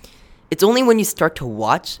people. It's only when you start to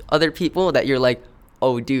watch other people that you're like,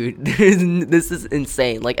 oh, dude, this is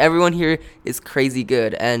insane. Like, everyone here is crazy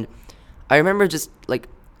good. And I remember just, like,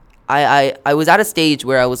 I was at a stage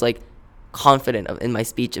where I was, like, confident in my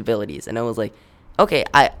speech abilities. And I was like, okay,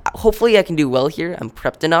 hopefully I can do well here. I'm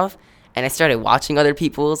prepped enough. And I started watching other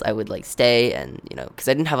people's. I would, like, stay and, because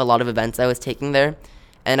I didn't have a lot of events I was taking there.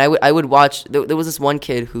 And I would watch. There was this one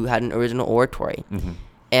kid who had an original oratory. Mm-hmm.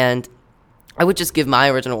 And I would just give my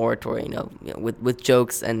original oratory, with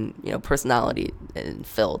jokes and, personality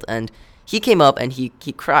filled. And he came up and he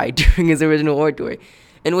cried during his original oratory.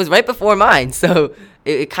 And it was right before mine. So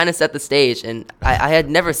it kind of set the stage. And I had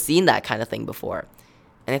never seen that kind of thing before.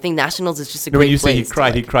 And I think nationals is just a great place. When you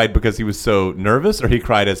say he cried because he was so nervous, or he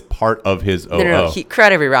cried as part of his OO? No, he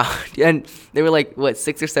cried every round. And they were like,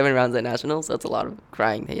 6 or 7 rounds at nationals? So that's a lot of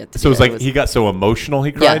crying he had to do. So it was like he got so emotional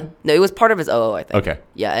he cried? Yeah. No, it was part of his OO, I think. Okay.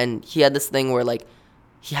 Yeah, and he had this thing where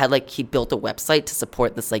he built a website to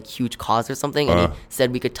support this huge cause or something, and he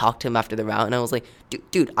said we could talk to him after the round. And I was like,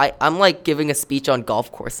 dude, I'm giving a speech on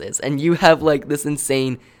golf courses, and you have this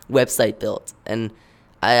insane website built. And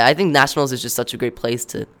I think nationals is just such a great place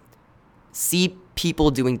to see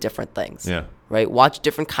people doing different things. Yeah. Right? Watch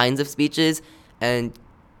different kinds of speeches and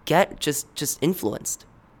get just influenced,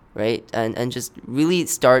 right? And just really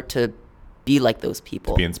start to be like those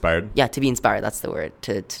people. To be inspired? Yeah, to be inspired. That's the word.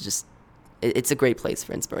 To just, it's a great place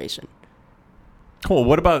for inspiration. Cool.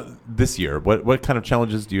 What about this year? What kind of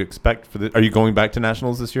challenges do you expect for are you going back to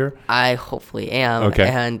nationals this year? I hopefully am. Okay.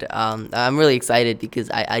 And I'm really excited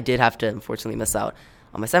because I did have to unfortunately miss out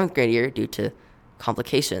on my 7th grade year due to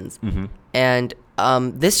complications. Mm-hmm. And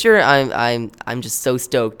this year I'm just so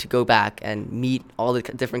stoked to go back and meet all the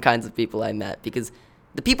different kinds of people I met, because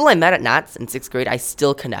the people I met at Nats in 6th grade I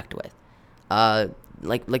still connect with.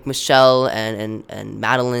 Like Michelle and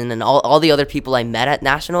Madeline and all the other people I met at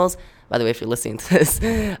nationals. By the way, if you're listening to this,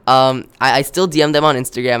 I still DM them on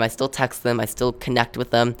Instagram. I still text them. I still connect with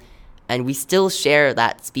them. And we still share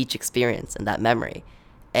that speech experience and that memory.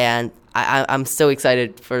 And I'm so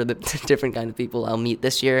excited for the different kind of people I'll meet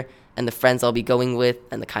this year and the friends I'll be going with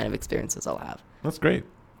and the kind of experiences I'll have. That's great.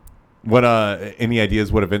 What any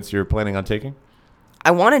ideas what events you're planning on taking?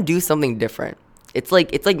 I want to do something different. It's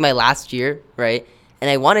like my last year, right? And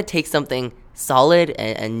I want to take something solid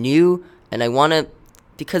and new, and I want to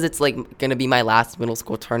because it's like gonna be my last middle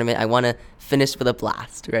school tournament, I want to finish with a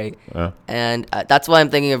blast, right? And that's why I'm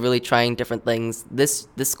thinking of really trying different things this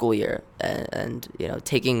school year, and you know,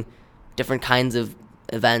 taking different kinds of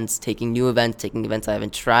events, taking new events, taking events I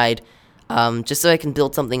haven't tried, just so I can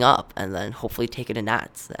build something up and then hopefully take it to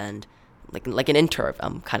Nats, and like an interv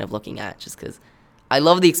I'm kind of looking at, just because I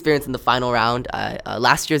love the experience in the final round.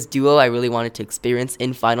 Last year's duo I really wanted to experience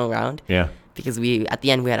in final round. Yeah. Because at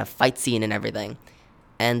the end we had a fight scene and everything.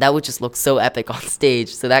 And that would just look so epic on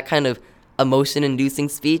stage. So that kind of emotion-inducing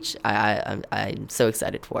speech, I'm so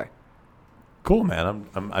excited for. Cool, man.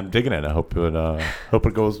 I'm digging it. I hope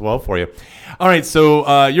it goes well for you. All right,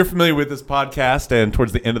 so you're familiar with this podcast, and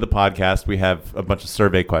towards the end of the podcast, we have a bunch of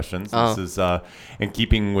survey questions. This is in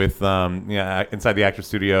keeping with Inside the Actor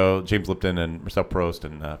Studio, James Lipton and Marcel Prost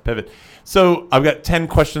and Pivot. So I've got 10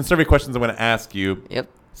 survey questions I'm going to ask you. Yep.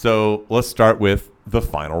 So let's start with the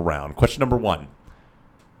final round. Question number 1.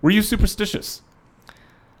 Were you superstitious?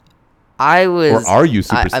 I was. Or are you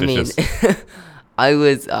superstitious? I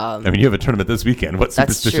was. I mean, you have a tournament this weekend. What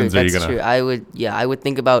superstitions are you gonna? That's true. I would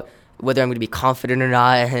think about whether I'm going to be confident or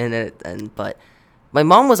not, but my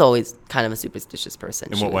mom was always kind of a superstitious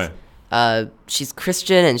person. In what way? She's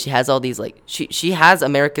Christian, and she has all these she has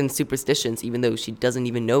American superstitions, even though she doesn't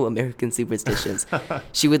even know American superstitions.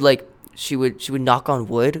 She would knock on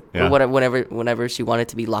wood or whatever whenever she wanted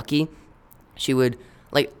to be lucky. She would.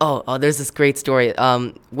 There's this great story.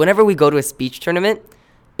 Whenever we go to a speech tournament,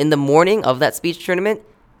 in the morning of that speech tournament,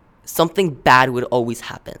 something bad would always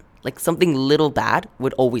happen. Like something little bad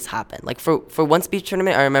would always happen. Like for one speech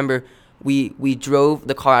tournament, I remember we drove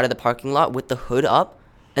the car out of the parking lot with the hood up,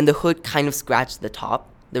 and the hood kind of scratched the top,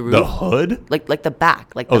 the roof. The hood? Like the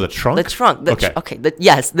back. Like the trunk? The trunk. Okay.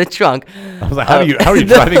 The trunk. I was like, how are you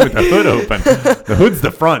driving with the hood open? The hood's the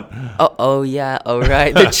front. Oh yeah. Oh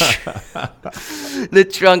right. The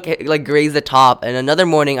trunk grazed the top. And another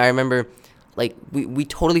morning, I remember, we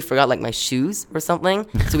totally forgot my shoes or something,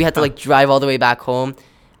 so we had to drive all the way back home.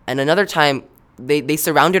 And another time, they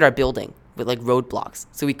surrounded our building with roadblocks,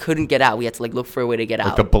 so we couldn't get out. We had to look for a way to get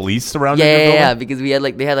out. The police surrounded your building? Yeah, because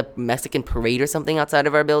they had a Mexican parade or something outside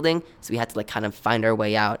of our building, so we had to kind of find our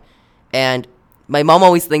way out. And my mom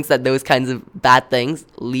always thinks that those kinds of bad things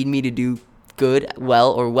lead me to do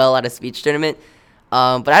well at a speech tournament.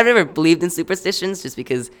 But I've never believed in superstitions, just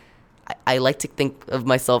because I like to think of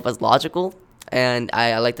myself as logical, and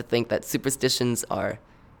I like to think that superstitions are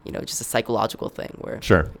just a psychological thing where,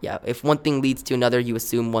 if one thing leads to another, you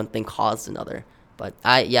assume one thing caused another. But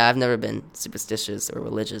I've never been superstitious or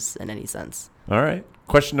religious in any sense. All right.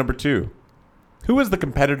 Question number 2. Who was the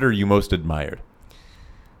competitor you most admired?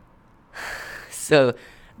 So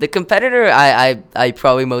the competitor I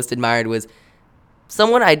probably most admired was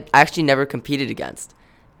someone I actually never competed against.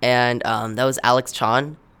 And that was Alex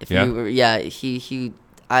Chon. The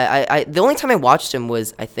only time I watched him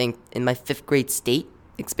was, I think, in my 5th grade state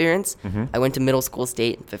experience. I went to middle school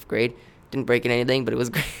state in 5th grade. Didn't break in anything, but it was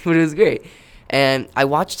great. But it was great. And I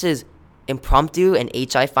watched his impromptu and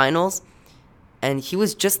HI finals, and he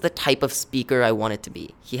was just the type of speaker I wanted to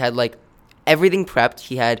be. He had everything prepped.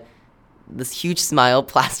 He had this huge smile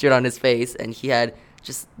plastered on his face, and he had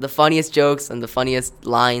just the funniest jokes and the funniest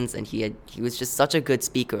lines, and he was just such a good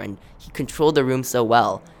speaker, and he controlled the room so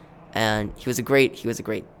well. And he was a great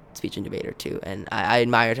speech and debater too, and I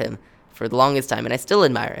admired him for the longest time, and I still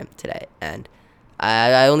admire him today. And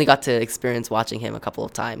I only got to experience watching him a couple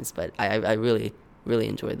of times, but I really, really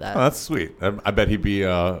enjoyed that. Oh, that's sweet. I bet he'd be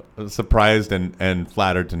surprised and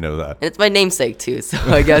flattered to know that. And it's my namesake too, so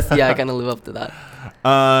I guess, I kind of live up to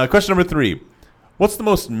that. Question number 3. What's the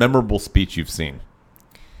most memorable speech you've seen?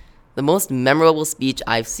 The most memorable speech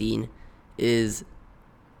I've seen is...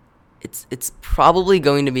 It's probably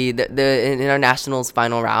going to be in our nationals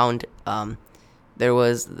final round. There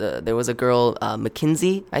was a girl,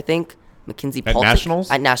 Mackenzie, I think. Mackenzie Paul.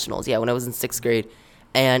 At nationals, yeah, when I was in 6th grade.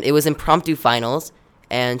 And it was impromptu finals,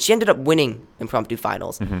 and she ended up winning impromptu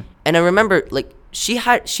finals. And I remember, she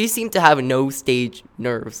seemed to have no stage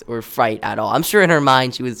nerves or fright at all. I'm sure in her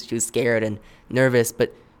mind she was scared and nervous,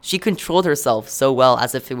 but she controlled herself so well,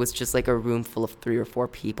 as if it was just a room full of 3 or 4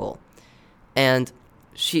 people. And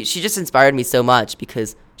she just inspired me so much,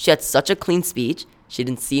 because she had such a clean speech. She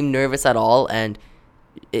didn't seem nervous at all, and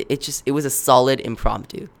it was a solid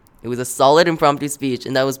impromptu. It was a solid impromptu speech,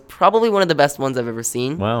 and that was probably one of the best ones I've ever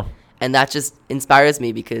seen. Wow. And that just inspires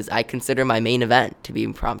me, because I consider my main event to be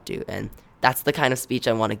impromptu, and that's the kind of speech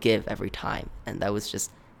I want to give every time. And that was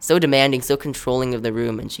just so demanding, so controlling of the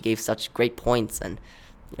room, and she gave such great points and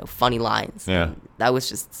funny lines. Yeah. And that was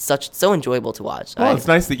just so enjoyable to watch. Well, it's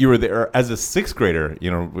nice that you were there as a 6th grader,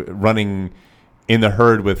 running in the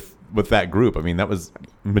herd with that group. I mean, that was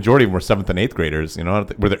majority of them were 7th and 8th graders. You know,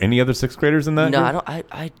 were there any other 6th graders in that? No, group?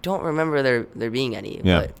 I don't remember there being any.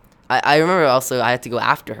 Yeah. But I remember also I had to go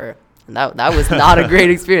after her, and that was not a great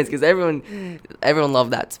experience because everyone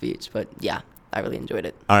loved that speech. But yeah, I really enjoyed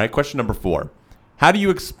it. All right, question number 4. How do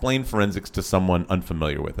you explain forensics to someone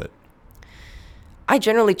unfamiliar with it? I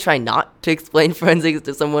generally try not to explain forensics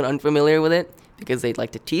to someone unfamiliar with it because they'd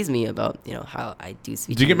like to tease me about, how I do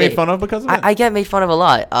speech. Do you get made fun of because of it? I get made fun of a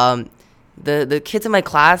lot. The kids in my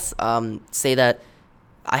class say that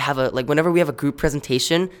I have whenever we have a group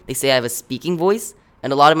presentation, they say I have a speaking voice.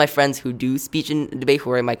 And a lot of my friends who do speech and debate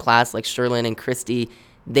who are in my class, like Sherlyn and Christy,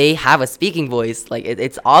 they have a speaking voice. Like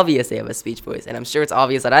it's obvious they have a speech voice, and I'm sure it's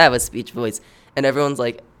obvious that I have a speech voice. And everyone's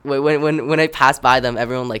like, when I pass by them,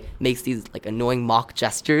 everyone like makes these like annoying mock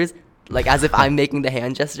gestures, like as if I'm making the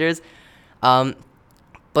hand gestures. But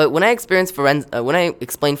when I explain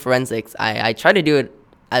forensics, I try to do it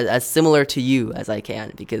as similar to you as I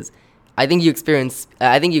can, because I think you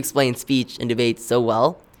explain speech and debate so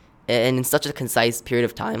well, and in such a concise period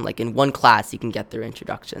of time. Like in one class, you can get through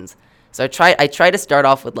introductions. So I try to start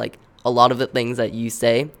off with like a lot of the things that you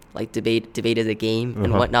say, like debate is a game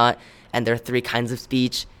and whatnot, and there are 3 kinds of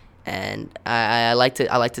speech. And I like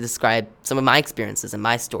to describe some of my experiences and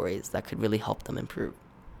my stories that could really help them improve.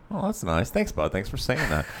 Oh, that's nice. Thanks, bud. Thanks for saying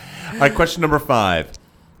that. All right, question number 5.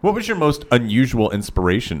 What was your most unusual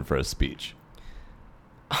inspiration for a speech?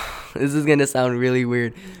 This is going to sound really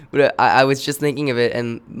weird, but I was just thinking of it,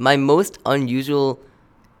 and my most unusual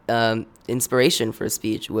inspiration for a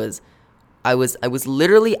speech was I was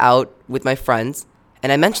literally out with my friends,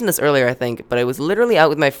 and I mentioned this earlier, I think, but I was literally out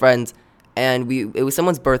with my friends, and it was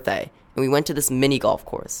someone's birthday, and we went to this mini golf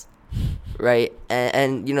course, right?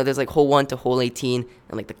 And there's like hole 1 to hole 18,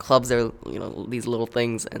 and like the clubs are, these little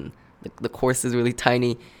things, and the course is really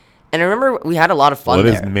tiny. And I remember we had a lot of fun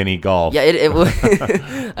there. It is mini golf. Yeah, it was.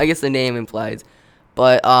 I guess the name implies.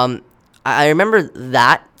 But I remember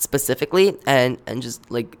that specifically, and just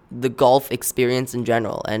like the golf experience in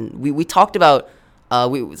general. And we talked about,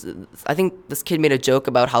 I think this kid made a joke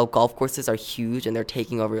about how golf courses are huge and they're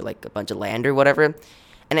taking over like a bunch of land or whatever.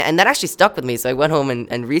 And that actually stuck with me. So I went home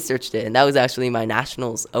and researched it. And that was actually my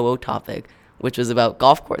nationals OO topic, which was about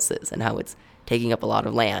golf courses and how it's taking up a lot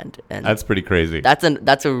of land. And that's pretty crazy. That's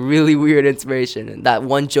a really weird inspiration, and that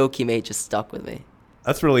one joke he made just stuck with me.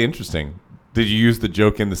 That's really interesting. Did you use the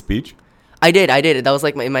joke in the speech? I did. That was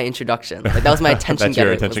like my introduction. Like that was my attention That's getter.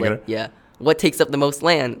 your attention getter? Like, yeah. What takes up the most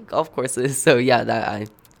land? Golf courses. So yeah, that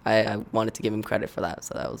I wanted to give him credit for that.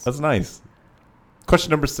 So that's nice.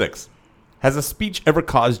 Question number 6. Has a speech ever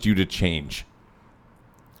caused you to change?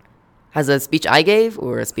 Has a speech I gave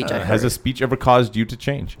or a speech I heard? Has a speech ever caused you to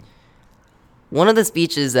change? One of the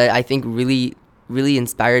speeches that I think really, really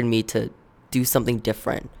inspired me to do something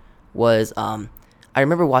different was I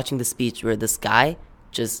remember watching the speech where this guy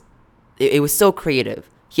just it was so creative.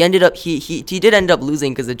 He did end up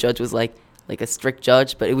losing because the judge was like a strict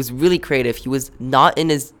judge, but it was really creative. He was not in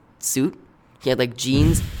his suit. He had like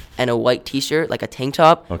jeans and a white t-shirt, like a tank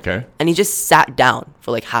top. Okay. And he just sat down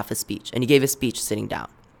for like half a speech, and he gave a speech sitting down.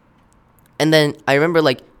 And then I remember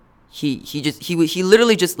like he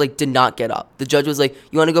literally just like did not get up. The judge was like,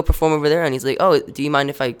 "You want to go perform over there?" And he's like, "Oh, do you mind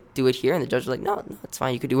if I do it here?" And the judge was like, "No, it's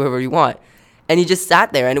fine. You could do whatever you want." And he just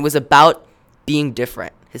sat there, and it was about being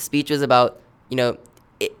different. His speech was about,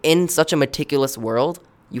 in such a meticulous world,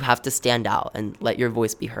 you have to stand out and let your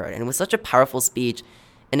voice be heard. And it was such a powerful speech,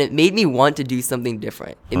 and it made me want to do something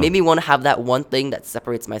different. It made me want to have that one thing that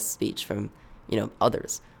separates my speech from,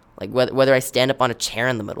 others. Like whether I stand up on a chair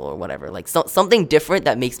in the middle or whatever, like something different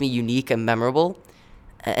that makes me unique and memorable.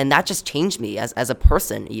 And that just changed me as a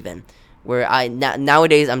person, even where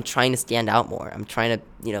nowadays I'm trying to stand out more. I'm trying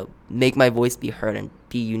to, make my voice be heard and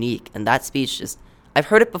be unique. And that speech I've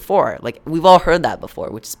heard it before. Like we've all heard that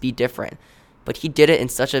before, which is be different. But he did it in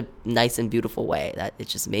such a nice and beautiful way that it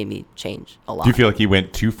just made me change a lot. Do you feel like he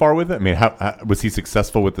went too far with it? I mean, how was he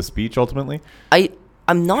successful with the speech ultimately?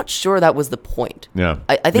 I'm not sure that was the point. Yeah.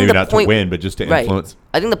 I think maybe the not point, to win, but just to influence.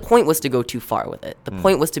 I think the point was to go too far with it. The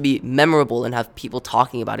point was to be memorable and have people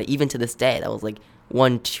talking about it, even to this day. That was like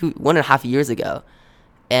 1.5 years ago.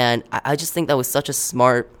 And I just think that was such a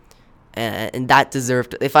smart, and that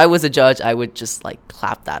deserved, if I was a judge, I would just like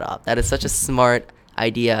clap that up. That is such a smart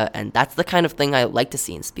idea, and that's the kind of thing I like to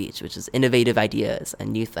see in speech, which is innovative ideas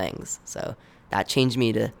and new things. So that changed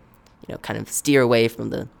me to, kind of steer away from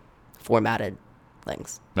the formatted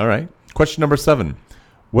things. All right. Question number 7.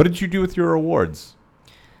 What did you do with your awards?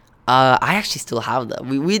 I actually still have them.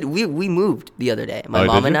 We moved the other day. My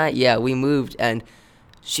mom and I, we moved, and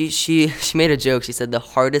she made a joke. She said the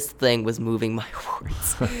hardest thing was moving my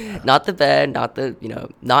words, not the bed,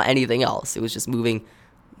 not anything else. It was just moving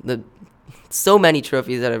so many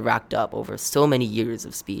trophies that I've racked up over so many years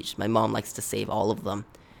of speech. My mom likes to save all of them,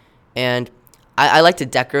 and I like to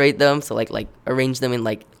decorate them. So like arrange them in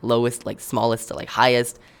like lowest, like smallest to like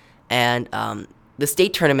highest. And the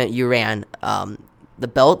state tournament you ran, the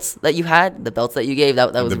belts that you gave,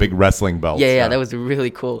 that was the big wrestling belts. Yeah, that was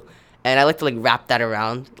really cool. And I like to like wrap that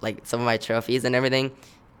around like some of my trophies and everything.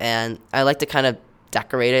 And I like to kind of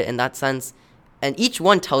decorate it in that sense. And each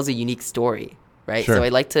one tells a unique story, right? Sure. So I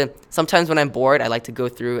like to, sometimes when I'm bored, I like to go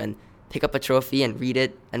through and pick up a trophy and read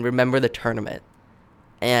it and remember the tournament.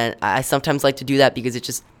 And I sometimes like to do that because it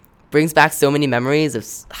just brings back so many memories of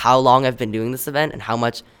how long I've been doing this event and how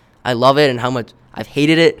much I love it and how much I've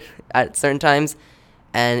hated it at certain times.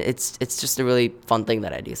 And it's just a really fun thing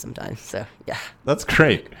that I do sometimes. So, yeah. That's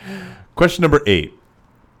great. Question number 8.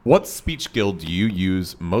 What speech skill do you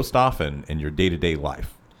use most often in your day-to-day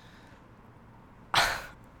life?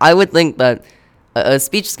 I would think that a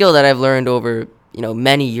speech skill that I've learned over,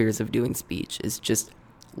 many years of doing speech is just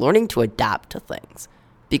learning to adapt to things.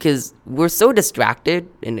 Because we're so distracted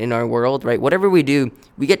in our world, right? Whatever we do,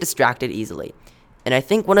 we get distracted easily. And I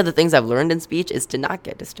think one of the things I've learned in speech is to not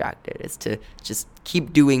get distracted, is to just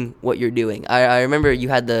keep doing what you're doing. I remember you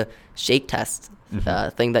had the shake test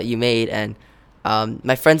thing that you made, and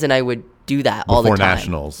my friends and I would do that all the time. Before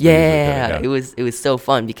nationals. Yeah, it was so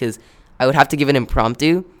fun because I would have to give an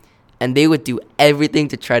impromptu, and they would do everything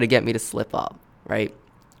to try to get me to slip up, right?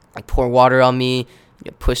 Like pour water on me,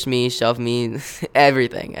 push me, shove me,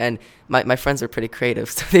 everything. And my friends were pretty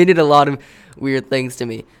creative, so they did a lot of weird things to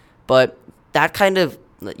me. But that kind of,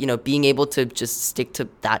 being able to just stick to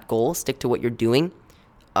that goal, stick to what you're doing,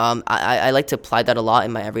 I like to apply that a lot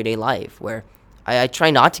in my everyday life, where I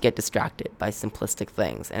try not to get distracted by simplistic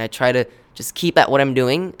things. And I try to just keep at what I'm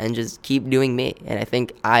doing and just keep doing me. And I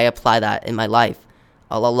think I apply that in my life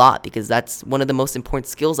a lot because that's one of the most important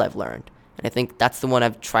skills I've learned. And I think that's the one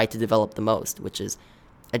I've tried to develop the most, which is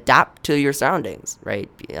adapt to your surroundings, right?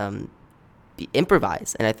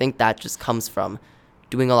 Improvise. And I think that just comes from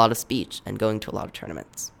doing a lot of speech and going to a lot of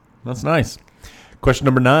tournaments. That's nice. Question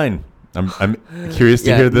number 9. I'm curious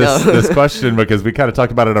to hear this question because we kind of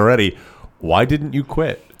talked about it already. Why didn't you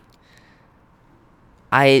quit?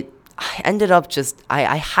 I ended up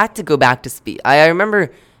I had to go back to speech. I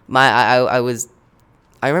remember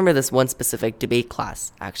I remember this one specific debate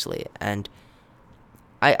class actually, and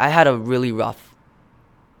I had a really rough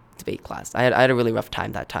debate class. I had a really rough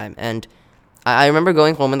time that time, and I remember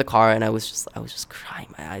going home in the car and I was just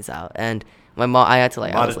crying my eyes out. And my mom, I had to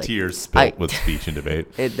like, a lot of tears spilt with speech and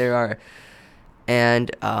debate. There are.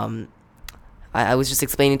 And I was just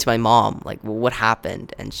explaining to my mom like what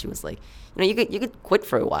happened, and she was like, you could quit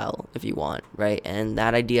for a while if you want, right? And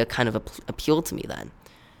that idea kind of appealed to me then.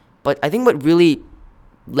 But I think what really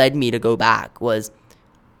led me to go back was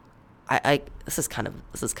this is kind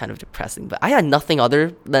of depressing, but I had nothing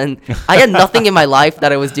in my life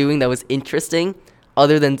that I was doing that was interesting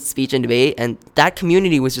other than speech and debate, and that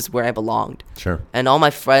community was just where I belonged. Sure. And all my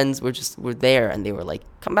friends were there, and they were like,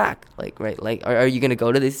 come back, like, right, like, are you going to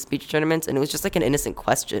go to these speech tournaments? And it was just like an innocent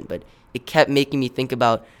question, but it kept making me think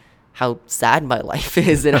about how sad my life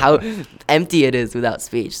is and how empty it is without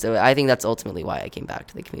speech. So I think that's ultimately why I came back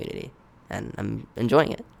to the community, and I'm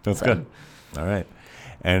enjoying it. That's good. All right.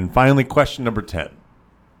 And finally, question number 10.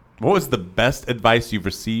 What was the best advice you've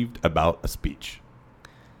received about a speech?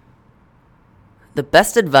 The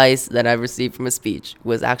best advice that I've received from a speech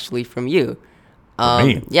was actually from you. From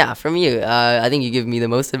me? Yeah, from you. I think you give me the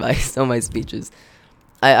most advice on my speeches.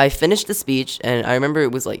 I finished the speech, and I remember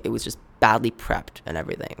it was just badly prepped and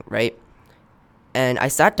everything, right? And I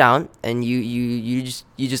sat down, and you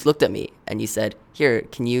just looked at me, and you said, "Here,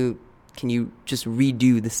 can you just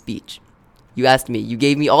redo the speech?" You asked me. You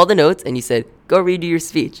gave me all the notes, and you said, "Go redo your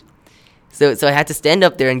speech." So I had to stand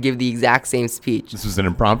up there and give the exact same speech. This was an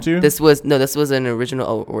impromptu? This was an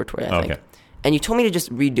original oratory, I think. And you told me to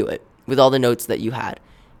just redo it with all the notes that you had.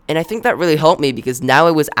 And I think that really helped me because now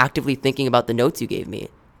I was actively thinking about the notes you gave me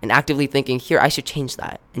and actively thinking, here, I should change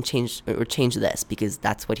that and change this because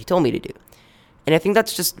that's what he told me to do. And I think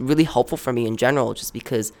that's just really helpful for me in general, just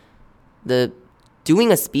because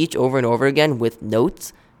doing a speech over and over again with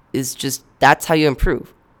notes is just, that's how you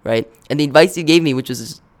improve, right? And the advice you gave me, which was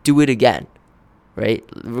just do it again, right?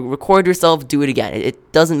 Record yourself, do it again.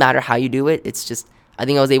 It doesn't matter how you do it. It's just, I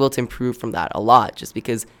think I was able to improve from that a lot just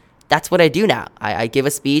because that's what I do now. I give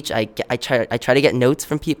a speech, I try to get notes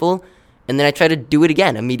from people, and then I try to do it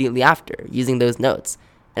again immediately after using those notes.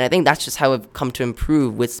 And I think that's just how I've come to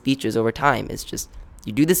improve with speeches over time. It's just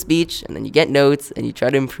you do the speech, and then you get notes, and you try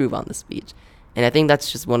to improve on the speech. And I think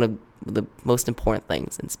that's just one of the most important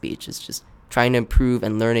things in speech, is just trying to improve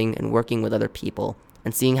and learning and working with other people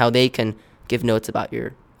and seeing how they can give notes about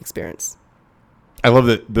your experience. I love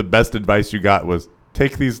that the best advice you got was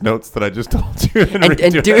take these notes that I just told you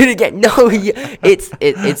and do it again. No,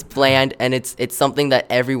 it's bland, and it's something that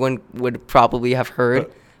everyone would probably have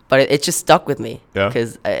heard, but it just stuck with me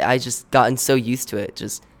because I just gotten so used to it.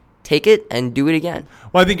 Just take it and do it again.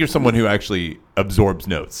 Well, I think you're someone who actually absorbs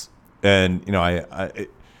notes, and I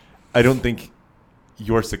don't think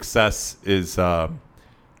your success is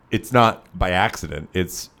it's not by accident.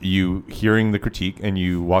 It's you hearing the critique and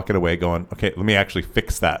you walking away going, okay, let me actually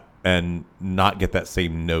fix that and not get that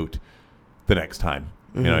same note the next time.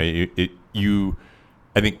 Mm-hmm. You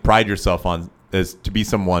I think pride yourself on as to be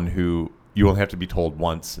someone who you only have to be told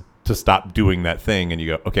once to stop doing that thing, and you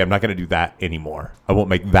go, okay, I'm not going to do that anymore. I won't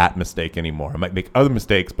make that mistake anymore. I might make other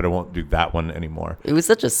mistakes, but I won't do that one anymore. It was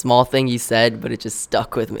such a small thing you said, but it just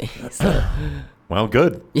stuck with me. So. Well,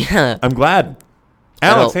 good. Yeah. I'm glad.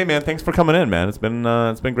 Alex, hey man, thanks for coming in, man. It's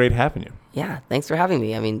been great having you. Yeah, thanks for having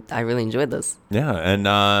me. I mean, I really enjoyed this. Yeah,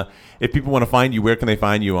 and if people want to find you, where can they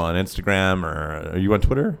find you? On Instagram, or are you on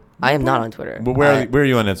Twitter? I am not on Twitter. Well, where are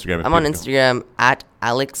you on Instagram? I'm on Instagram at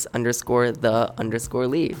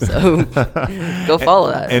Alex_the_Lee. So go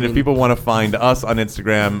follow that. And if people want to find us on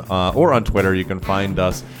Instagram or on Twitter, you can find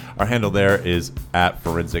us. Our handle there is at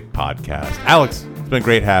Forensic Podcast. Alex, it's been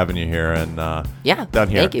great having you here. And down here.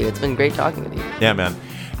 Thank you. It's been great talking with you. Yeah, man.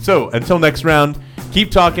 So until next round,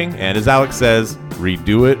 keep talking. And as Alex says,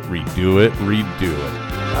 redo it, redo it, redo it.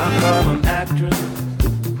 I'm an actress.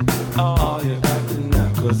 Oh, you're acting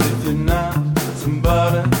now. 'Cause if you're not,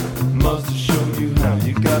 somebody must have shown you how.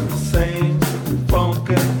 You got the same